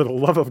 please, for the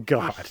love of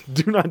God,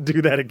 do not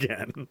do that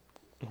again.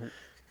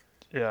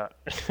 Yeah.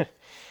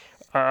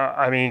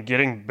 I mean,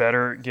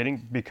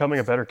 becoming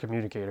a better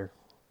communicator,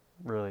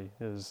 really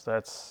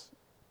that's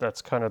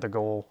kind of the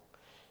goal,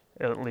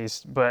 at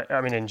least. But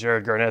I mean, in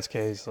Jared Garnett's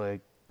case,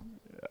 like,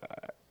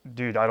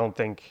 dude,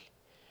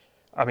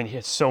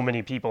 so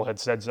many people had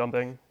said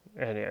something,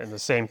 and in the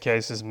same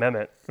case as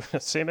Mehmet,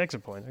 same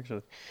exit point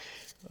actually.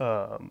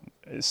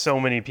 So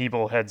many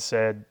people had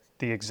said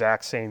the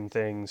exact same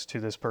things to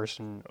this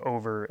person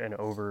over and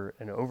over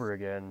and over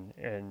again,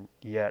 and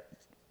yet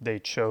they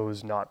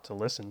chose not to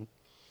listen.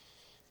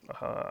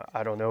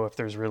 I don't know if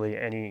there's really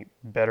any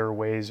better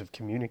ways of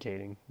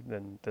communicating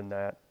than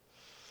that.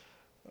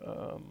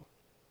 Or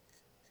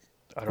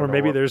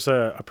maybe there's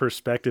a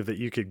perspective that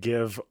you could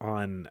give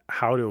on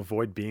how to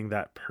avoid being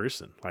that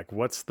person. Like,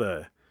 what's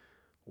the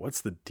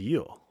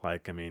deal?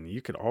 Like, I mean,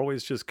 you could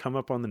always just come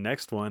up on the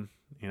next one,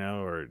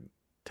 or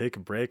take a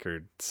break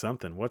or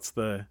something. What's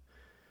the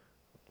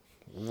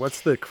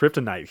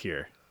kryptonite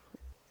here?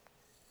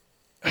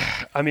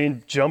 I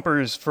mean,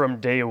 jumpers from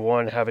day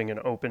one having an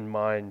open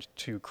mind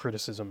to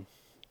criticism.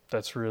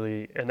 That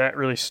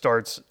really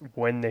starts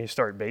when they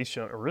start base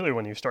jump, or really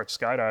when you start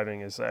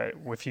skydiving, is that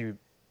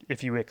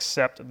if you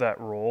accept that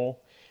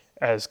role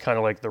as kind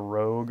of like the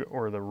rogue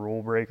or the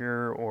rule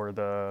breaker or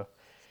the,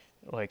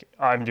 like,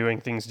 I'm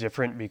doing things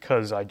different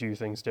because I do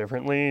things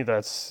differently,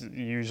 that's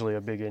usually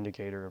a big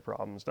indicator of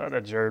problems. Not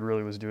that Jared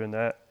really was doing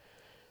that.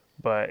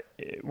 But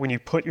when you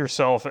put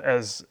yourself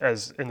as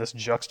in this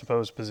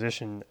juxtaposed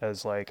position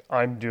as like,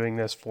 I'm doing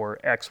this for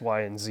X,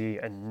 Y, and Z,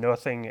 and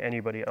nothing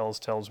anybody else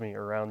tells me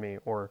around me,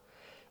 or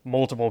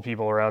multiple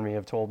people around me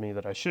have told me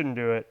that I shouldn't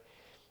do it,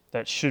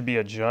 that should be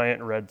a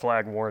giant red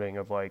flag warning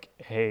of like,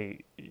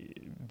 hey,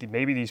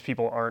 maybe these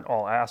people aren't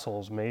all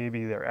assholes.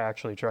 Maybe they're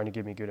actually trying to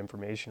give me good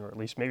information, or at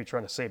least maybe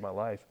trying to save my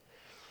life.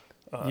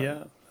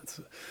 Yeah. That's,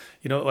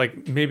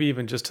 like maybe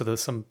even just to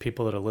some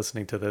people that are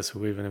listening to this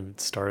who haven't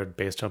started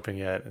base jumping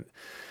yet,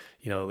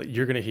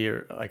 you're going to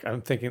hear, like,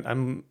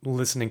 I'm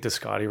listening to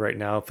Scotty right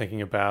now,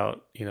 thinking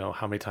about,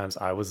 how many times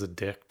I was a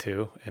dick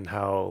too, and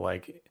how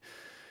like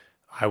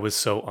I was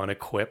so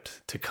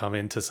unequipped to come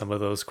into some of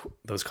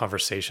those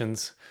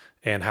conversations,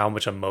 and how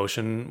much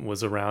emotion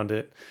was around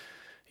it.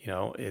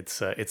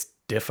 It's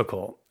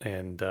difficult.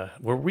 And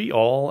were we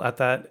all at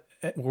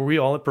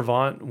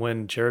Brevant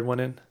when Jared went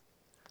in?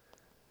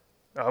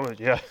 I would,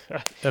 yeah.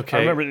 Okay.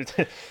 I remember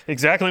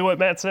exactly what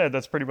Matt said.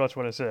 That's pretty much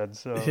what I said.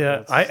 So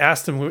yeah, I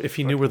asked him if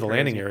he knew where the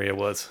landing area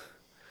was.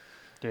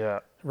 Yeah.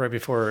 Right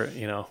before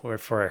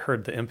I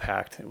heard the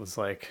impact, it was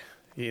like,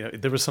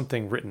 there was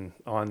something written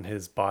on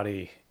his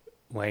body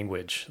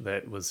language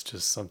that was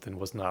just something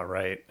was not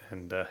right,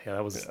 and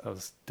that was a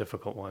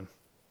difficult one.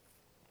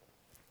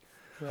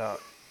 Yeah.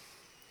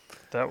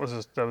 That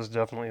was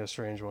definitely a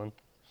strange one.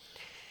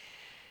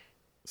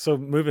 So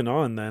moving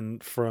on then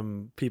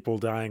from people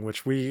dying,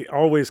 which we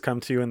always come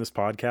to in this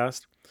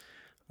podcast,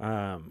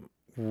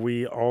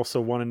 we also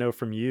want to know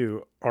from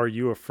you, are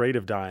you afraid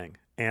of dying?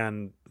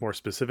 And more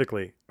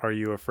specifically, are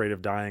you afraid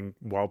of dying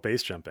while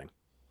base jumping?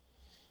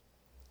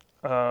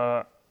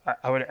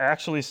 I would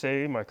actually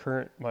say my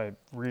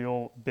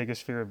real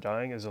biggest fear of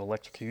dying is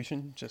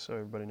electrocution, just so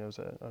everybody knows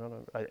that. I don't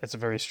know. It's a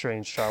very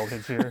strange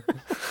childhood fear.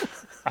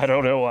 I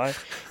don't know why.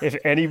 If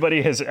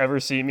anybody has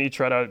ever seen me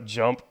try to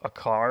jump a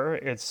car,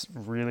 it's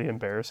really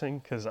embarrassing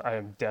because I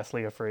am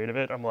deathly afraid of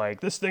it. I'm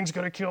like, this thing's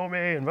going to kill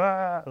me, and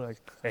like,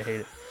 I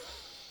hate it.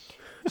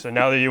 So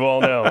now that you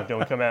all know,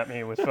 don't come at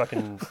me with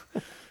fucking...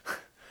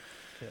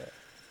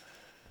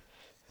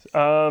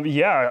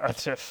 I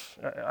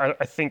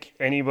think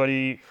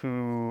anybody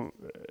who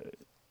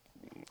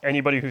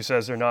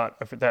says they're not,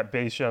 that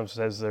base jump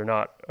says they're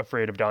not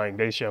afraid of dying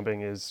base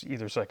jumping is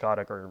either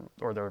psychotic or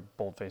they're a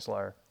bold-faced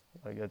liar.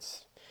 Like,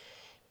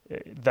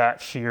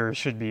 that fear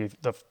should be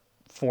the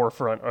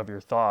forefront of your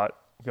thought,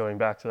 going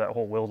back to that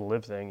whole will to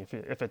live thing.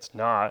 If it's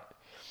not,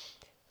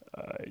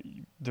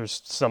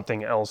 there's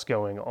something else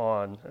going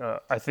on.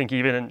 I think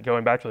even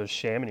going back to those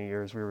Chamonix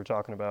years we were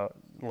talking about,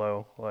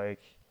 Lo,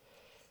 like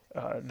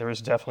there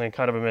was definitely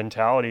kind of a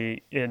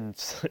mentality in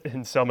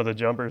some of the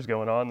jumpers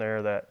going on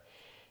there that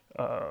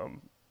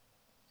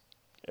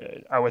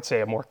I would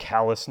say a more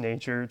callous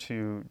nature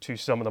to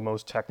some of the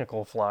most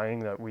technical flying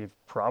that we've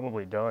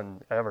probably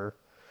done ever.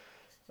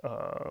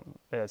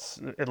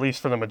 It's at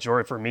least for the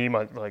majority, for me,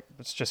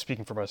 it's just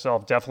speaking for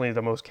myself, definitely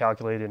the most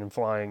calculated in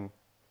flying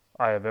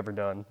I have ever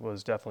done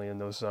was definitely in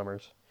those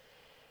summers.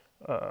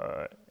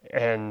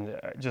 And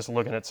just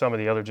looking at some of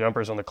the other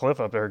jumpers on the cliff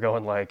up there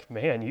going like,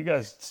 man, you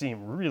guys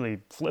seem really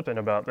flippant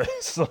about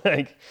this.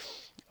 Like,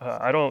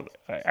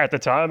 at the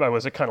time I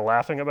was kind of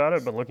laughing about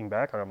it, but looking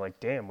back on it, I'm like,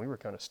 damn, we were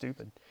kind of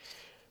stupid.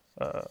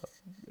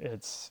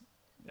 It's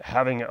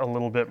having a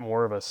little bit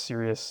more of a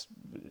serious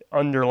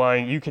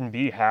underlying, you can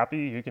be happy,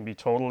 you can be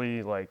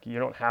totally like, you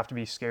don't have to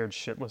be scared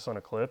shitless on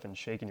a cliff and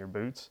shaking your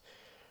boots.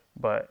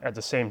 But at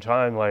the same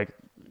time, like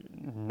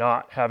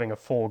not having a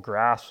full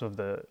grasp of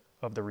the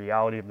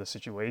reality of the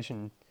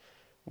situation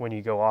when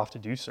you go off to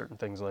do certain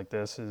things like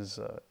this is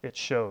it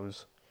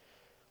shows.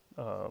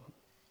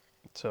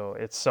 So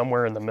it's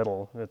somewhere in the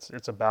middle.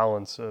 It's a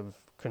balance of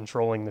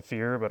controlling the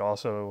fear, but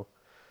also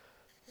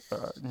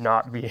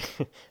not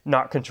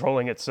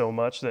controlling it so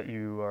much that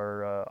you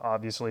are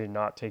obviously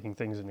not taking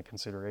things into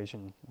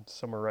consideration. It's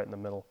somewhere right in the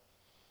middle.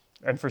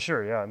 And for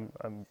sure, yeah,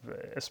 I'm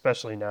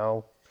especially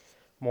now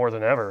more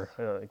than ever.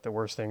 Like the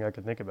worst thing I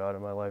could think about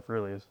in my life,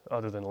 really, is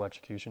other than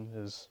electrocution,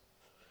 is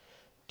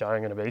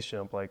dying in a base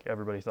jump like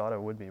everybody thought I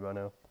would be by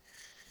now.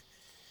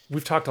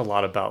 We've talked a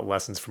lot about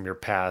lessons from your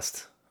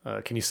past.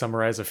 Can you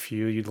summarize a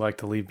few you'd like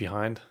to leave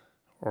behind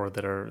or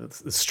that are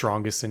the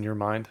strongest in your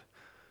mind?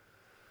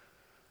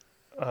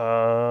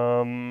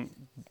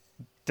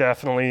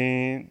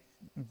 Definitely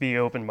be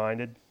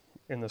open-minded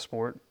in the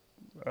sport.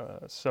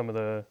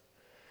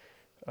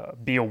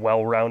 Be a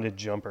well-rounded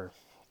jumper.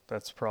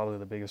 That's probably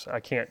the biggest. I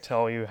can't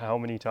tell you how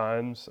many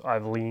times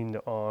I've leaned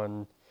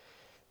on,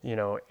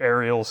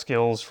 aerial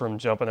skills from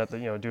jumping at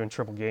the, doing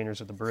triple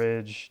gainers at the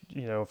bridge,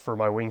 for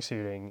my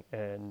wingsuiting.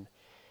 And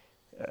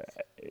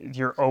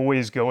you're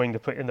always going to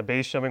put in the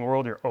base jumping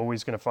world, you're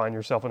always going to find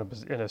yourself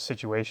in a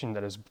situation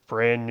that is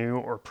brand new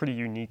or pretty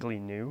uniquely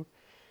new.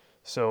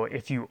 So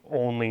if you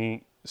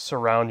only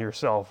surround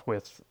yourself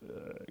with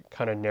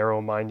kind of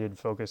narrow-minded,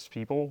 focused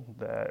people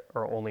that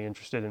are only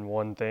interested in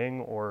one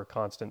thing or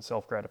constant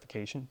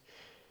self-gratification,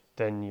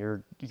 then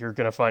you're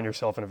going to find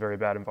yourself in a very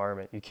bad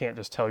environment. You can't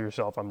just tell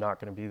yourself, I'm not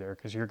going to be there,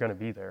 because you're going to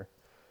be there.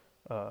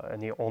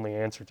 And the only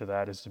answer to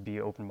that is to be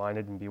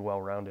open-minded and be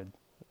well-rounded.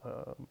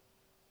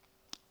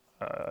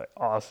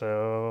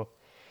 Also,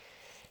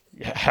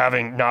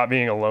 not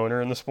being a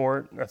loner in the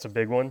sport, that's a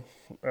big one.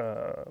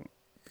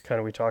 Kind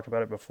of, we talked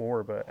about it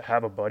before, but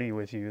have a buddy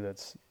with you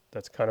that's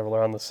kind of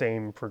around the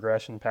same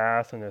progression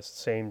path and the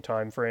same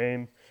time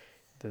frame.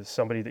 There's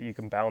somebody that you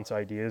can bounce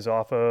ideas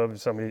off of,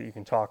 somebody that you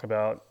can talk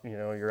about,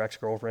 your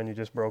ex-girlfriend you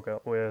just broke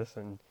up with,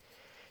 and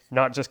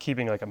not just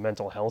keeping like a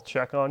mental health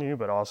check on you,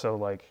 but also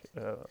like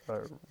a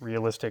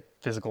realistic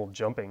physical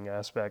jumping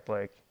aspect.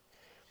 Like,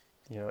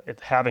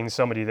 having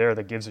somebody there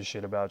that gives a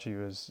shit about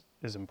you is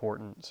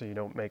important, so you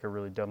don't make a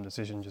really dumb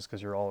decision just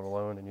because you're all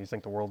alone and you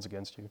think the world's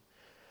against you.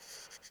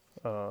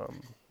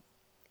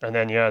 And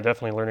then, yeah,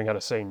 definitely learning how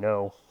to say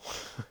no.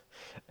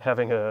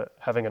 having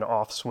an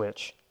off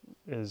switch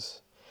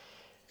is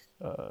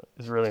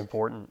really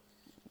important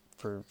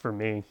for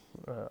me.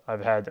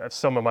 I've had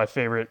some of my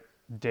favorite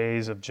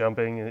days of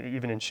jumping,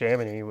 even in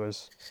Chamonix,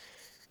 was,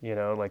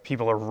 like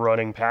people are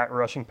rushing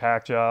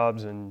pack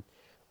jobs and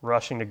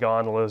rushing to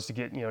gondolas to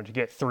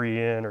get 3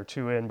 in or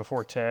 2 in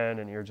before 10,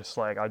 and you're just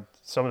like,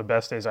 some of the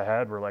best days I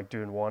had were like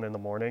doing 1 in the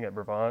morning at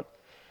Brevant,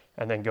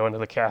 and then going to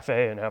the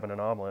cafe and having an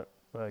omelet.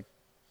 Like,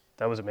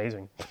 that was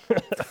amazing.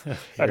 I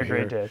had a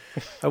great day.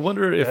 I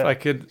wonder if I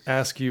could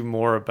ask you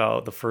more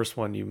about the first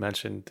one you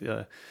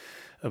mentioned,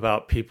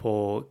 about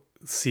people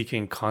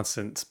seeking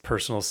constant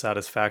personal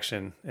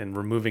satisfaction and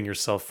removing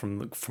yourself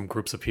from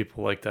groups of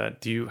people like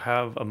that. Do you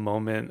have a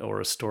moment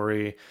or a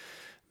story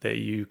that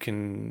you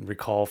can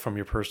recall from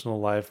your personal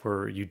life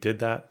where you did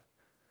that?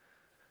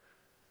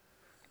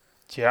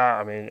 Yeah,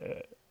 I mean,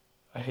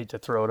 I hate to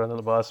throw it under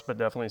the bus, but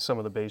definitely some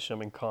of the base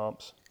jumping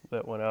comps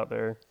that went out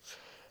there.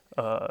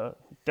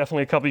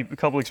 Definitely a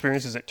couple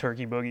experiences at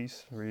Turkey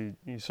Boogies where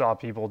you saw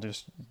people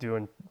just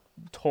doing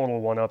total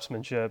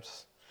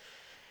one-upsmanships.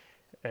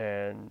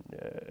 And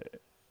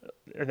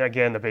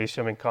again, the base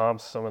jumping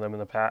comps, some of them in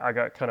the past, I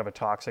got kind of a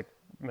toxic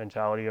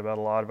mentality about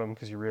a lot of them,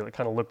 because you really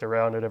kind of looked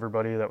around at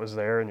everybody that was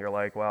there and you're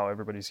like, wow,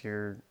 everybody's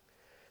here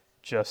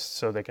just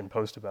so they can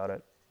post about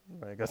it.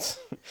 Like,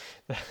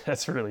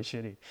 that's really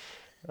shitty.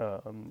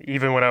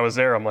 Even when I was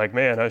there, I'm like,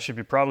 man, I should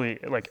be probably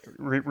like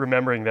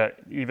remembering that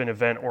even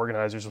event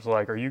organizers was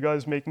like, are you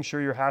guys making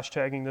sure you're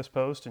hashtagging this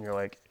post? And you're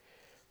like,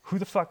 who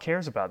the fuck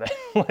cares about that?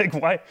 Like,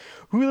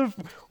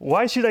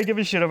 why should I give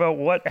a shit about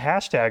what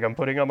hashtag I'm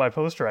putting on my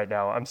post right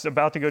now? I'm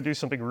about to go do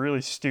something really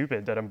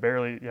stupid that I'm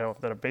barely,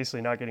 that I'm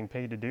basically not getting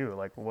paid to do.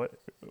 Like,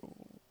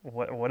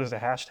 what does the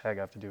hashtag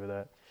have to do with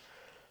that?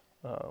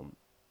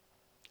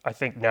 I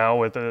think now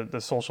with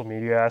the social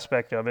media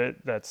aspect of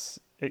it, that's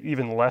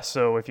even less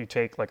so if you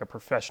take like a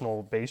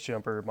professional base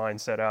jumper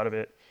mindset out of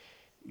it.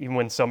 Even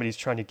when somebody's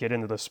trying to get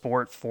into the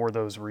sport for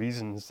those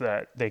reasons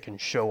that they can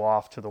show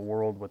off to the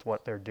world with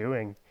what they're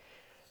doing,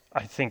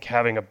 I think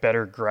having a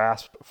better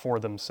grasp for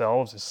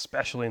themselves,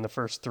 especially in the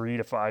first 3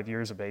 to 5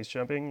 years of base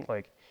jumping,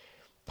 like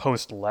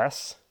post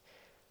less,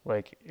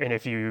 like, and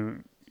if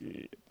you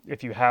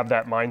have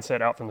that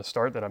mindset out from the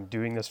start that I'm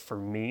doing this for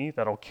me,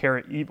 that'll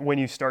carry even when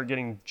you start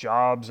getting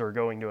jobs or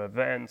going to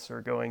events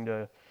or going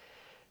to,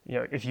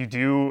 if you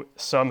do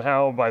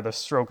somehow by the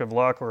stroke of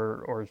luck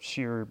or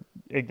sheer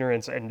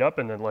ignorance end up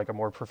in like a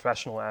more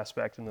professional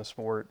aspect in the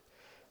sport,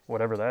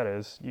 whatever that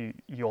is,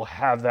 you'll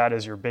have that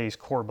as your base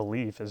core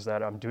belief, is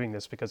that I'm doing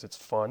this because it's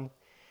fun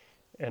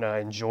and I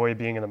enjoy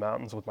being in the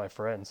mountains with my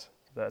friends.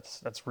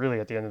 That's really,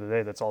 at the end of the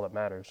day, that's all that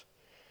matters.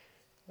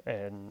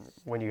 And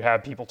when you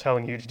have people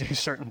telling you to do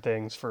certain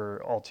things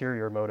for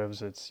ulterior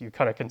motives, you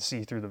kind of can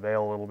see through the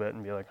veil a little bit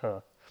and be like,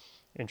 huh,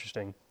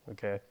 interesting.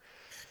 Okay.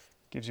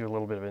 Gives you a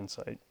little bit of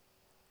insight.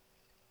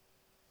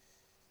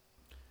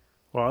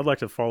 Well, I'd like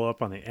to follow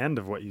up on the end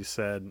of what you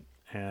said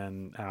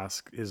and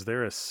ask, is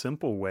there a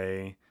simple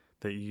way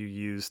that you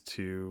use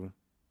to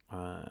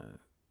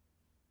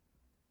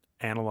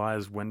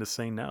analyze when to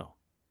say no?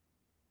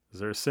 Is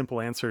there a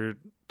simple answer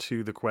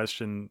to the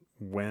question,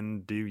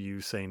 when do you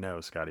say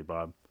no, Scotty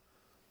Bob?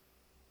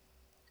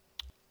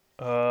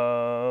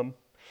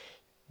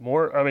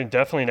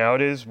 Definitely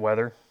nowadays,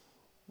 weather.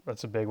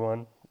 That's a big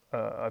one.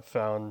 I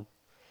found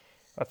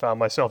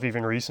myself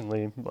even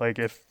recently, like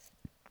if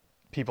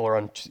people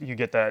are you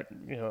get that,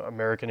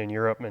 American in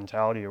Europe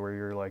mentality where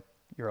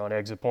you're on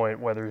exit point,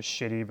 weather is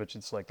shitty, but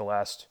it's like the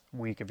last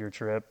week of your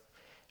trip.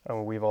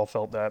 We've all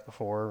felt that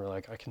before. We're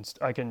like,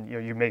 I can,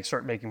 you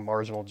start making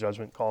marginal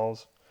judgment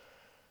calls,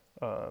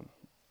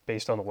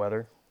 based on the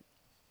weather.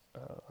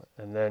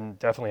 And then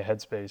definitely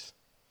headspace.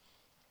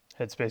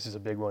 Headspace is a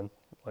big one.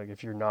 Like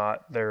if you're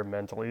not there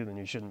mentally, then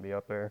you shouldn't be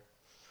up there.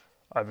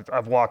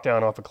 I've walked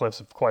down off the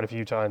cliffs quite a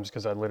few times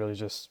because I literally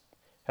just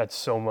had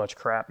so much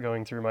crap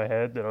going through my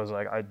head that I was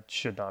like, I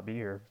should not be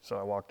here. So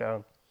I walked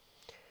down.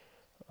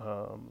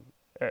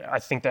 I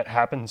think that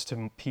happens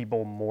to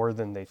people more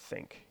than they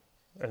think.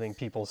 I think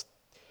people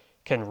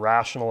can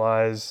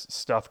rationalize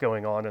stuff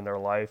going on in their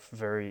life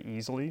very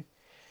easily.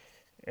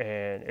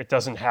 And it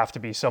doesn't have to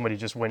be somebody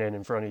just went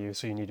in front of you,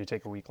 so you need to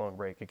take a week-long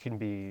break. It can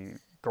be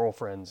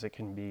girlfriends. It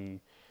can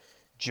be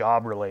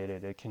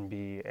job-related. It can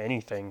be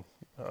anything.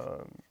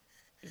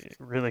 It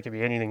really could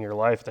be anything in your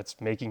life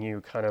that's making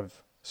you kind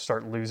of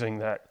start losing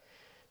that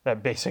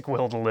basic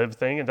will to live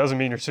thing. It doesn't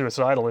mean you're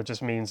suicidal. It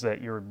just means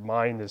that your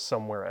mind is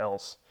somewhere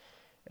else,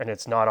 and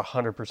it's not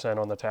 100%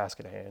 on the task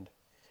at hand.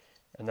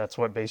 And that's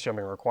what base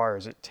jumping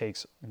requires. It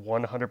takes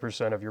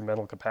 100% of your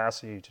mental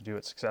capacity to do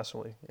it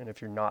successfully. And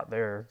if you're not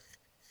there,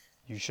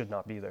 you should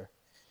not be there.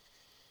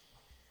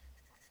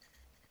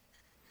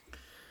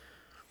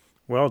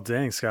 Well,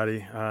 dang,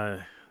 Scotty,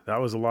 that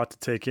was a lot to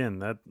take in.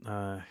 That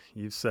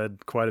you've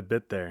said quite a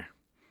bit there.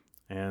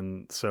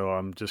 And so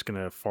I'm just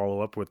going to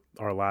follow up with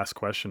our last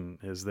question.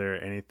 Is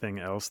there anything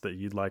else that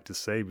you'd like to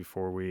say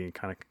before we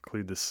kind of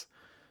conclude this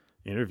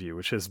interview,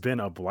 which has been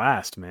a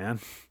blast,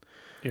 man?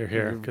 You're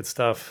here. Good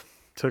stuff.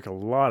 Took a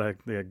lot of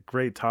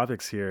great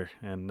topics here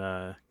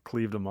and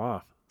cleaved them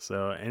off.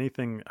 So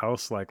anything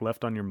else like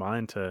left on your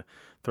mind to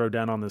throw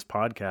down on this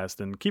podcast?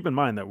 And keep in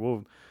mind that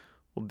we'll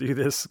do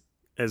this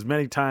as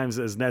many times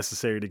as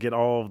necessary to get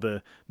all of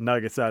the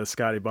nuggets out of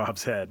Scotty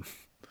Bob's head.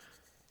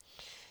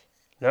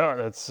 No,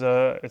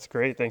 it's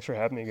great. Thanks for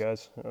having me,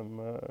 guys.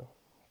 I'm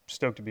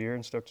stoked to be here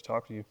and stoked to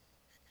talk to you.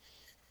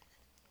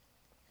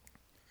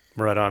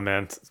 Right on,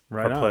 man.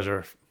 Right on.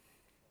 Pleasure.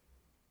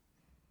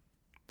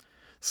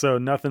 So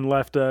nothing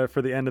left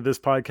for the end of this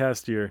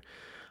podcast. You're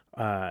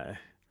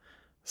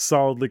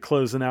solidly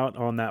closing out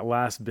on that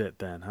last bit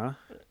then, huh?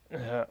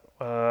 Yeah.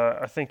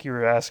 I think you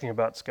were asking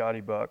about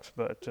Scotty Bucks,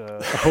 but...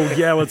 Oh,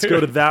 yeah, let's go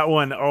to that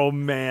one. Oh,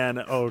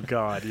 man. Oh,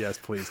 God. Yes,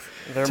 please.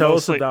 Tell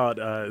us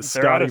about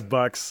Scotty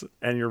Bucks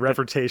and your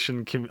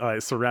reputation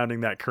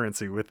surrounding that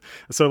currency.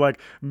 So, like,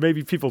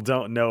 maybe people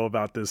don't know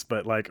about this,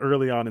 but, like,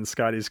 early on in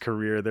Scotty's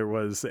career, there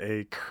was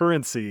a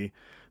currency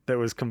that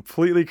was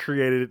completely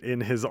created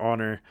in his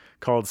honor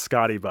called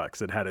Scotty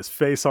Bucks. It had his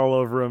face all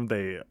over them.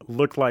 They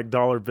looked like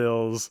dollar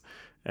bills.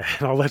 And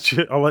I'll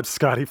let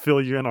Scotty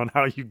fill you in on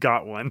how you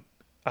got one.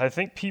 I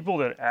think people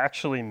that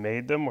actually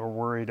made them were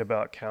worried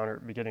about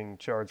getting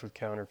charged with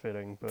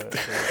counterfeiting, but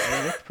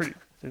they looked pretty.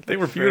 They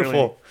were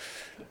beautiful.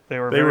 They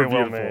were very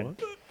well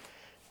made.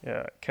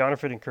 Yeah,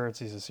 counterfeiting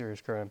currency is a serious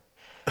crime.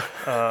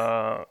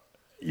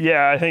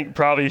 Yeah, I think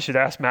probably you should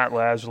ask Matt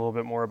Lage a little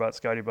bit more about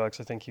Scotty Bucks.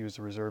 I think he was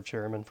the reserve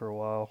chairman for a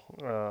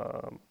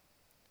while.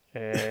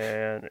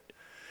 And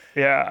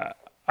yeah,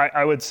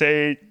 I would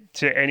say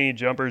to any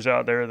jumpers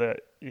out there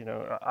that,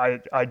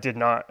 I did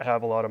not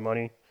have a lot of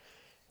money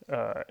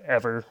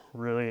ever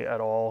really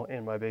at all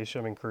in my base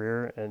jumping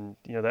career. And,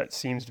 that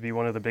seems to be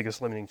one of the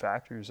biggest limiting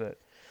factors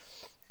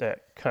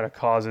that kind of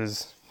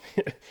causes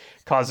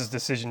causes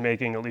decision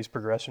making, at least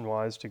progression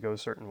wise, to go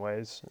certain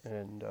ways.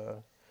 And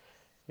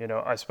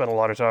I spent a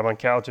lot of time on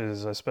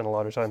couches. I spent a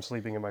lot of time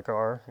sleeping in my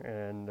car.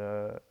 And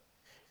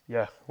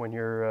when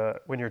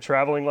you're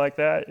traveling like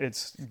that,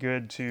 it's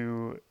good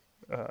to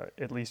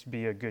at least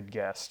be a good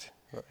guest.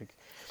 Like,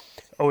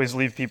 always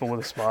leave people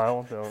with a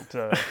smile.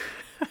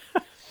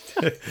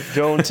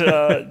 Don't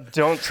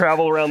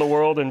travel around the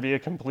world and be a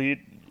complete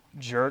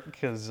jerk,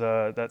 because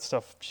that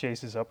stuff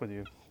chases up with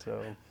you.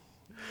 So.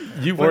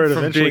 Or it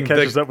eventually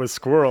catches up with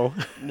Squirrel,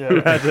 who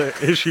had to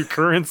issue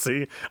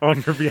currency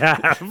on your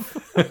behalf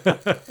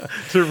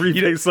to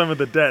repay some of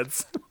the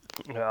debts.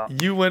 Yeah.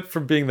 You went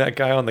from being that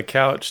guy on the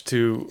couch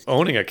to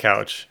owning a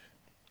couch.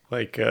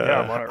 Like,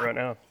 I'm on it right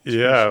now.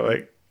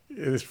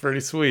 It's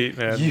pretty sweet,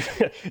 man.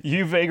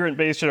 You vagrant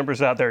base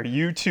jumpers out there,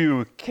 you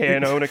too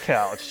can own a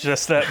couch.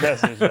 Just that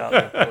message out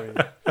there for you.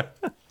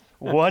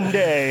 One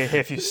day,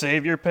 if you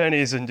save your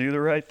pennies and do the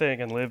right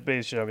thing and live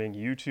base jumping,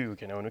 you too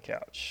can own a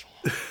couch.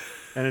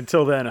 And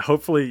until then,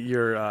 hopefully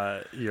you're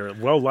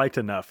well liked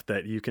enough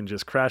that you can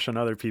just crash on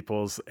other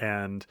people's,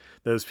 and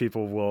those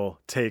people will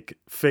take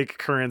fake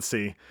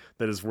currency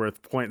that is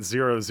worth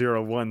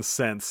 0.001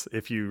 cents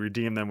if you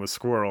redeem them with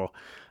Squirrel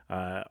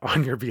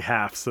on your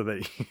behalf, so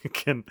that you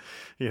can,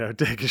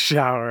 take a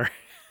shower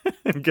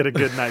and get a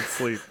good night's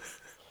sleep.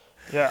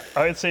 Yeah,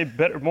 I would say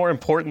more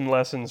important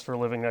lessons for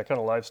living that kind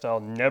of lifestyle: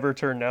 never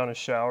turn down a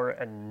shower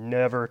and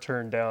never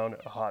turn down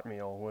a hot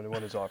meal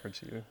when it's offered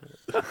to you.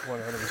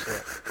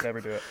 100%.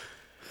 Never do it.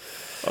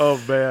 Oh,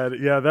 man.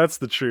 Yeah, that's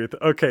the truth.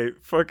 Okay,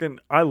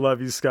 I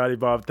love you, Scotty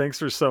Bob. Thanks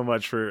so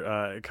much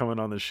for coming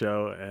on the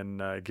show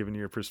and giving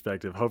your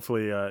perspective.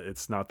 Hopefully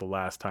it's not the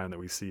last time that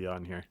we see you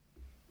on here.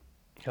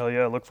 Hell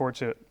yeah, look forward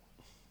to it.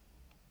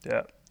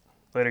 Yeah.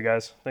 Later,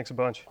 guys. Thanks a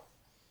bunch.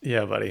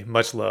 Yeah, buddy.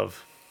 Much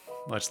love.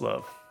 Much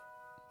love.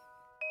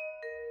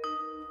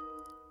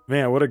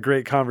 Man, what a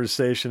great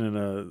conversation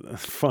and a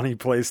funny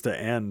place to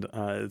end.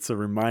 It's a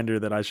reminder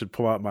that I should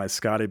pull out my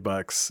Scotty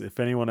bucks. If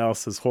anyone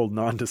else is holding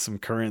on to some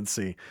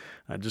currency,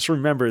 just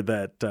remember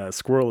that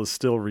Squirrel is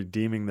still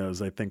redeeming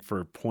those, I think,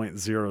 for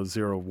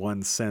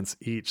 0.001 cents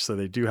each. So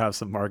they do have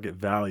some market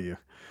value.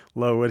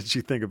 Lo, what did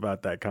you think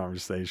about that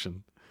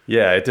conversation?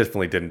 Yeah, it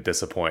definitely didn't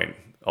disappoint.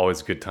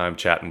 Always a good time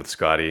chatting with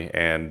Scotty.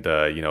 And,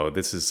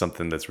 this is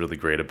something that's really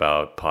great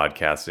about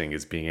podcasting,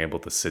 is being able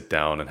to sit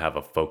down and have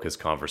a focused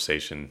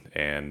conversation.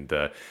 And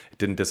it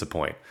didn't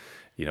disappoint.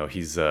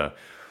 He's come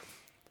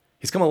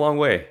a long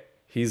way.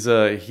 He's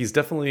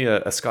definitely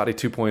a Scotty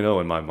 2.0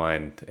 in my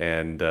mind.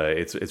 And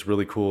it's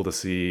really cool to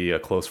see a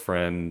close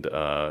friend,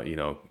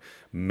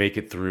 make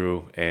it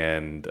through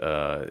and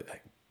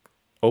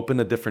open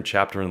a different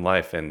chapter in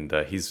life. And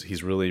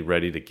he's really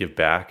ready to give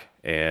back.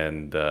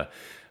 And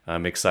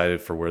I'm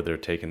excited for where they're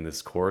taking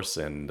this course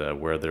and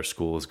where their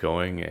school is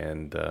going.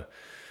 And it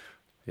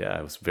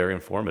was very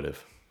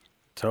informative.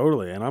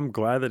 Totally. And I'm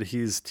glad that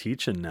he's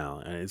teaching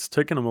now. And it's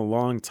taken him a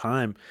long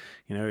time.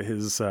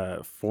 His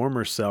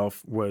former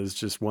self was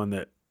just one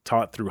that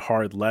taught through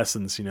hard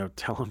lessons,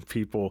 telling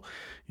people,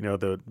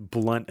 the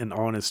blunt and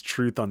honest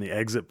truth on the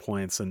exit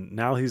points. And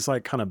now he's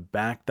like kind of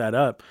backed that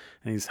up,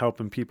 and he's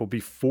helping people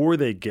before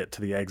they get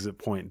to the exit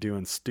point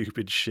doing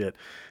stupid shit.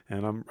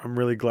 And I'm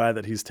really glad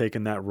that he's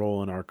taken that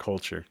role in our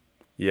culture.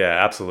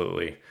 Yeah,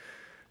 absolutely.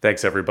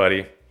 Thanks,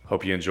 everybody.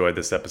 Hope you enjoyed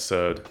this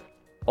episode.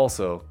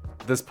 Also,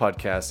 this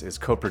podcast is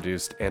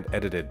co-produced and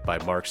edited by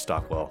Mark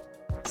Stockwell.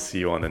 See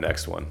you on the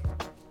next one.